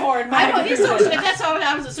 Sean was the whore in my I know he's so. conclusion. That's how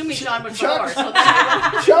I was assuming Sean was Chuck- before. So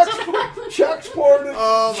that's Chuck's poured it.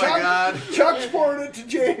 Oh my God. Chuck's poured it to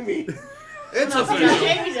Jamie. It's no, official.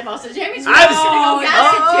 Jamie's involved. So Jamie's I was gonna go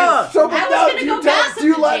gossip So, I but was now, gonna do go you, gossip do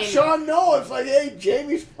you to let Jamie. Sean know? It's like, hey,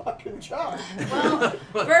 Jamie's fucking Chuck. to.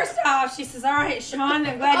 Well, First off, she says, "All right, Sean,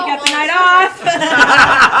 I'm glad you Oh, got the well, night off."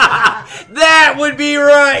 That would be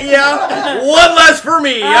right, yeah. One less for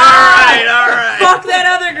me. All right. Fuck that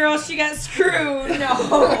other girl. She got screwed. No.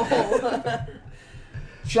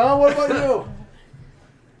 Sean, what about you?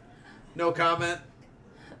 No comment.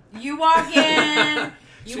 You walk in.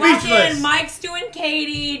 You walk Speechless. in. Mike's doing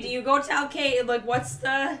Katie. Do you go tell Katie? Like, what's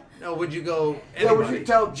the? No, would you go? Yeah, would Anybody? you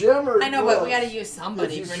tell Jim or I know, who but we else? got to use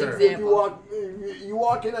somebody If for you, an if example. you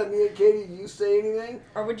walk in on me and Katie, do you say anything?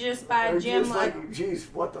 Or would you just buy Or a you gym just like? geez,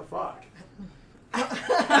 what the fuck? What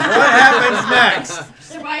happens next?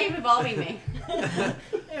 so why are you involving me?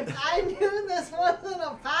 If I knew this wasn't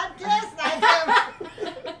a podcast, I'd have.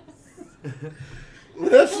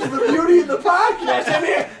 This is the beauty of the podcast. I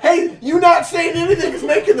mean, hey, you not saying anything is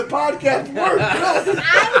making the podcast work. I would,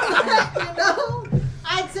 you know,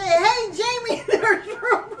 I'd say, hey, Jamie, there's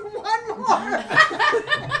room for one more.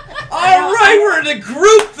 All right, we're in the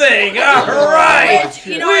group thing. All right. Which,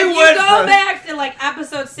 you know, We if you went go from- back to like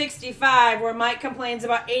episode 65, where Mike complains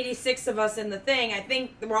about 86 of us in the thing, I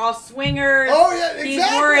think we're all swingers. Oh, yeah, He's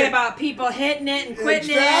exactly. worried about people hitting it and quitting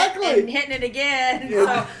Exactly. it and hitting it again.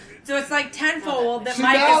 Yeah. So it's like tenfold that See,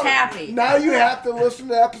 Mike now, is happy. Now you have to listen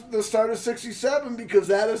to the start of 67 because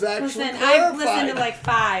that is actually Listen, clarified. I've listened to like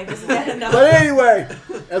 5. Isn't that enough? But anyway,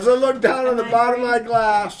 as I look down on the bottom of my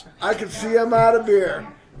glass, I can see I'm out of beer.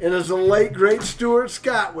 And as the late, great Stuart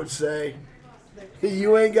Scott would say,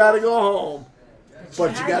 you ain't got to go home,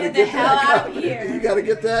 but you got to Get the get hell the out of here. You got to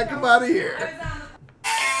get the heck out of here. I was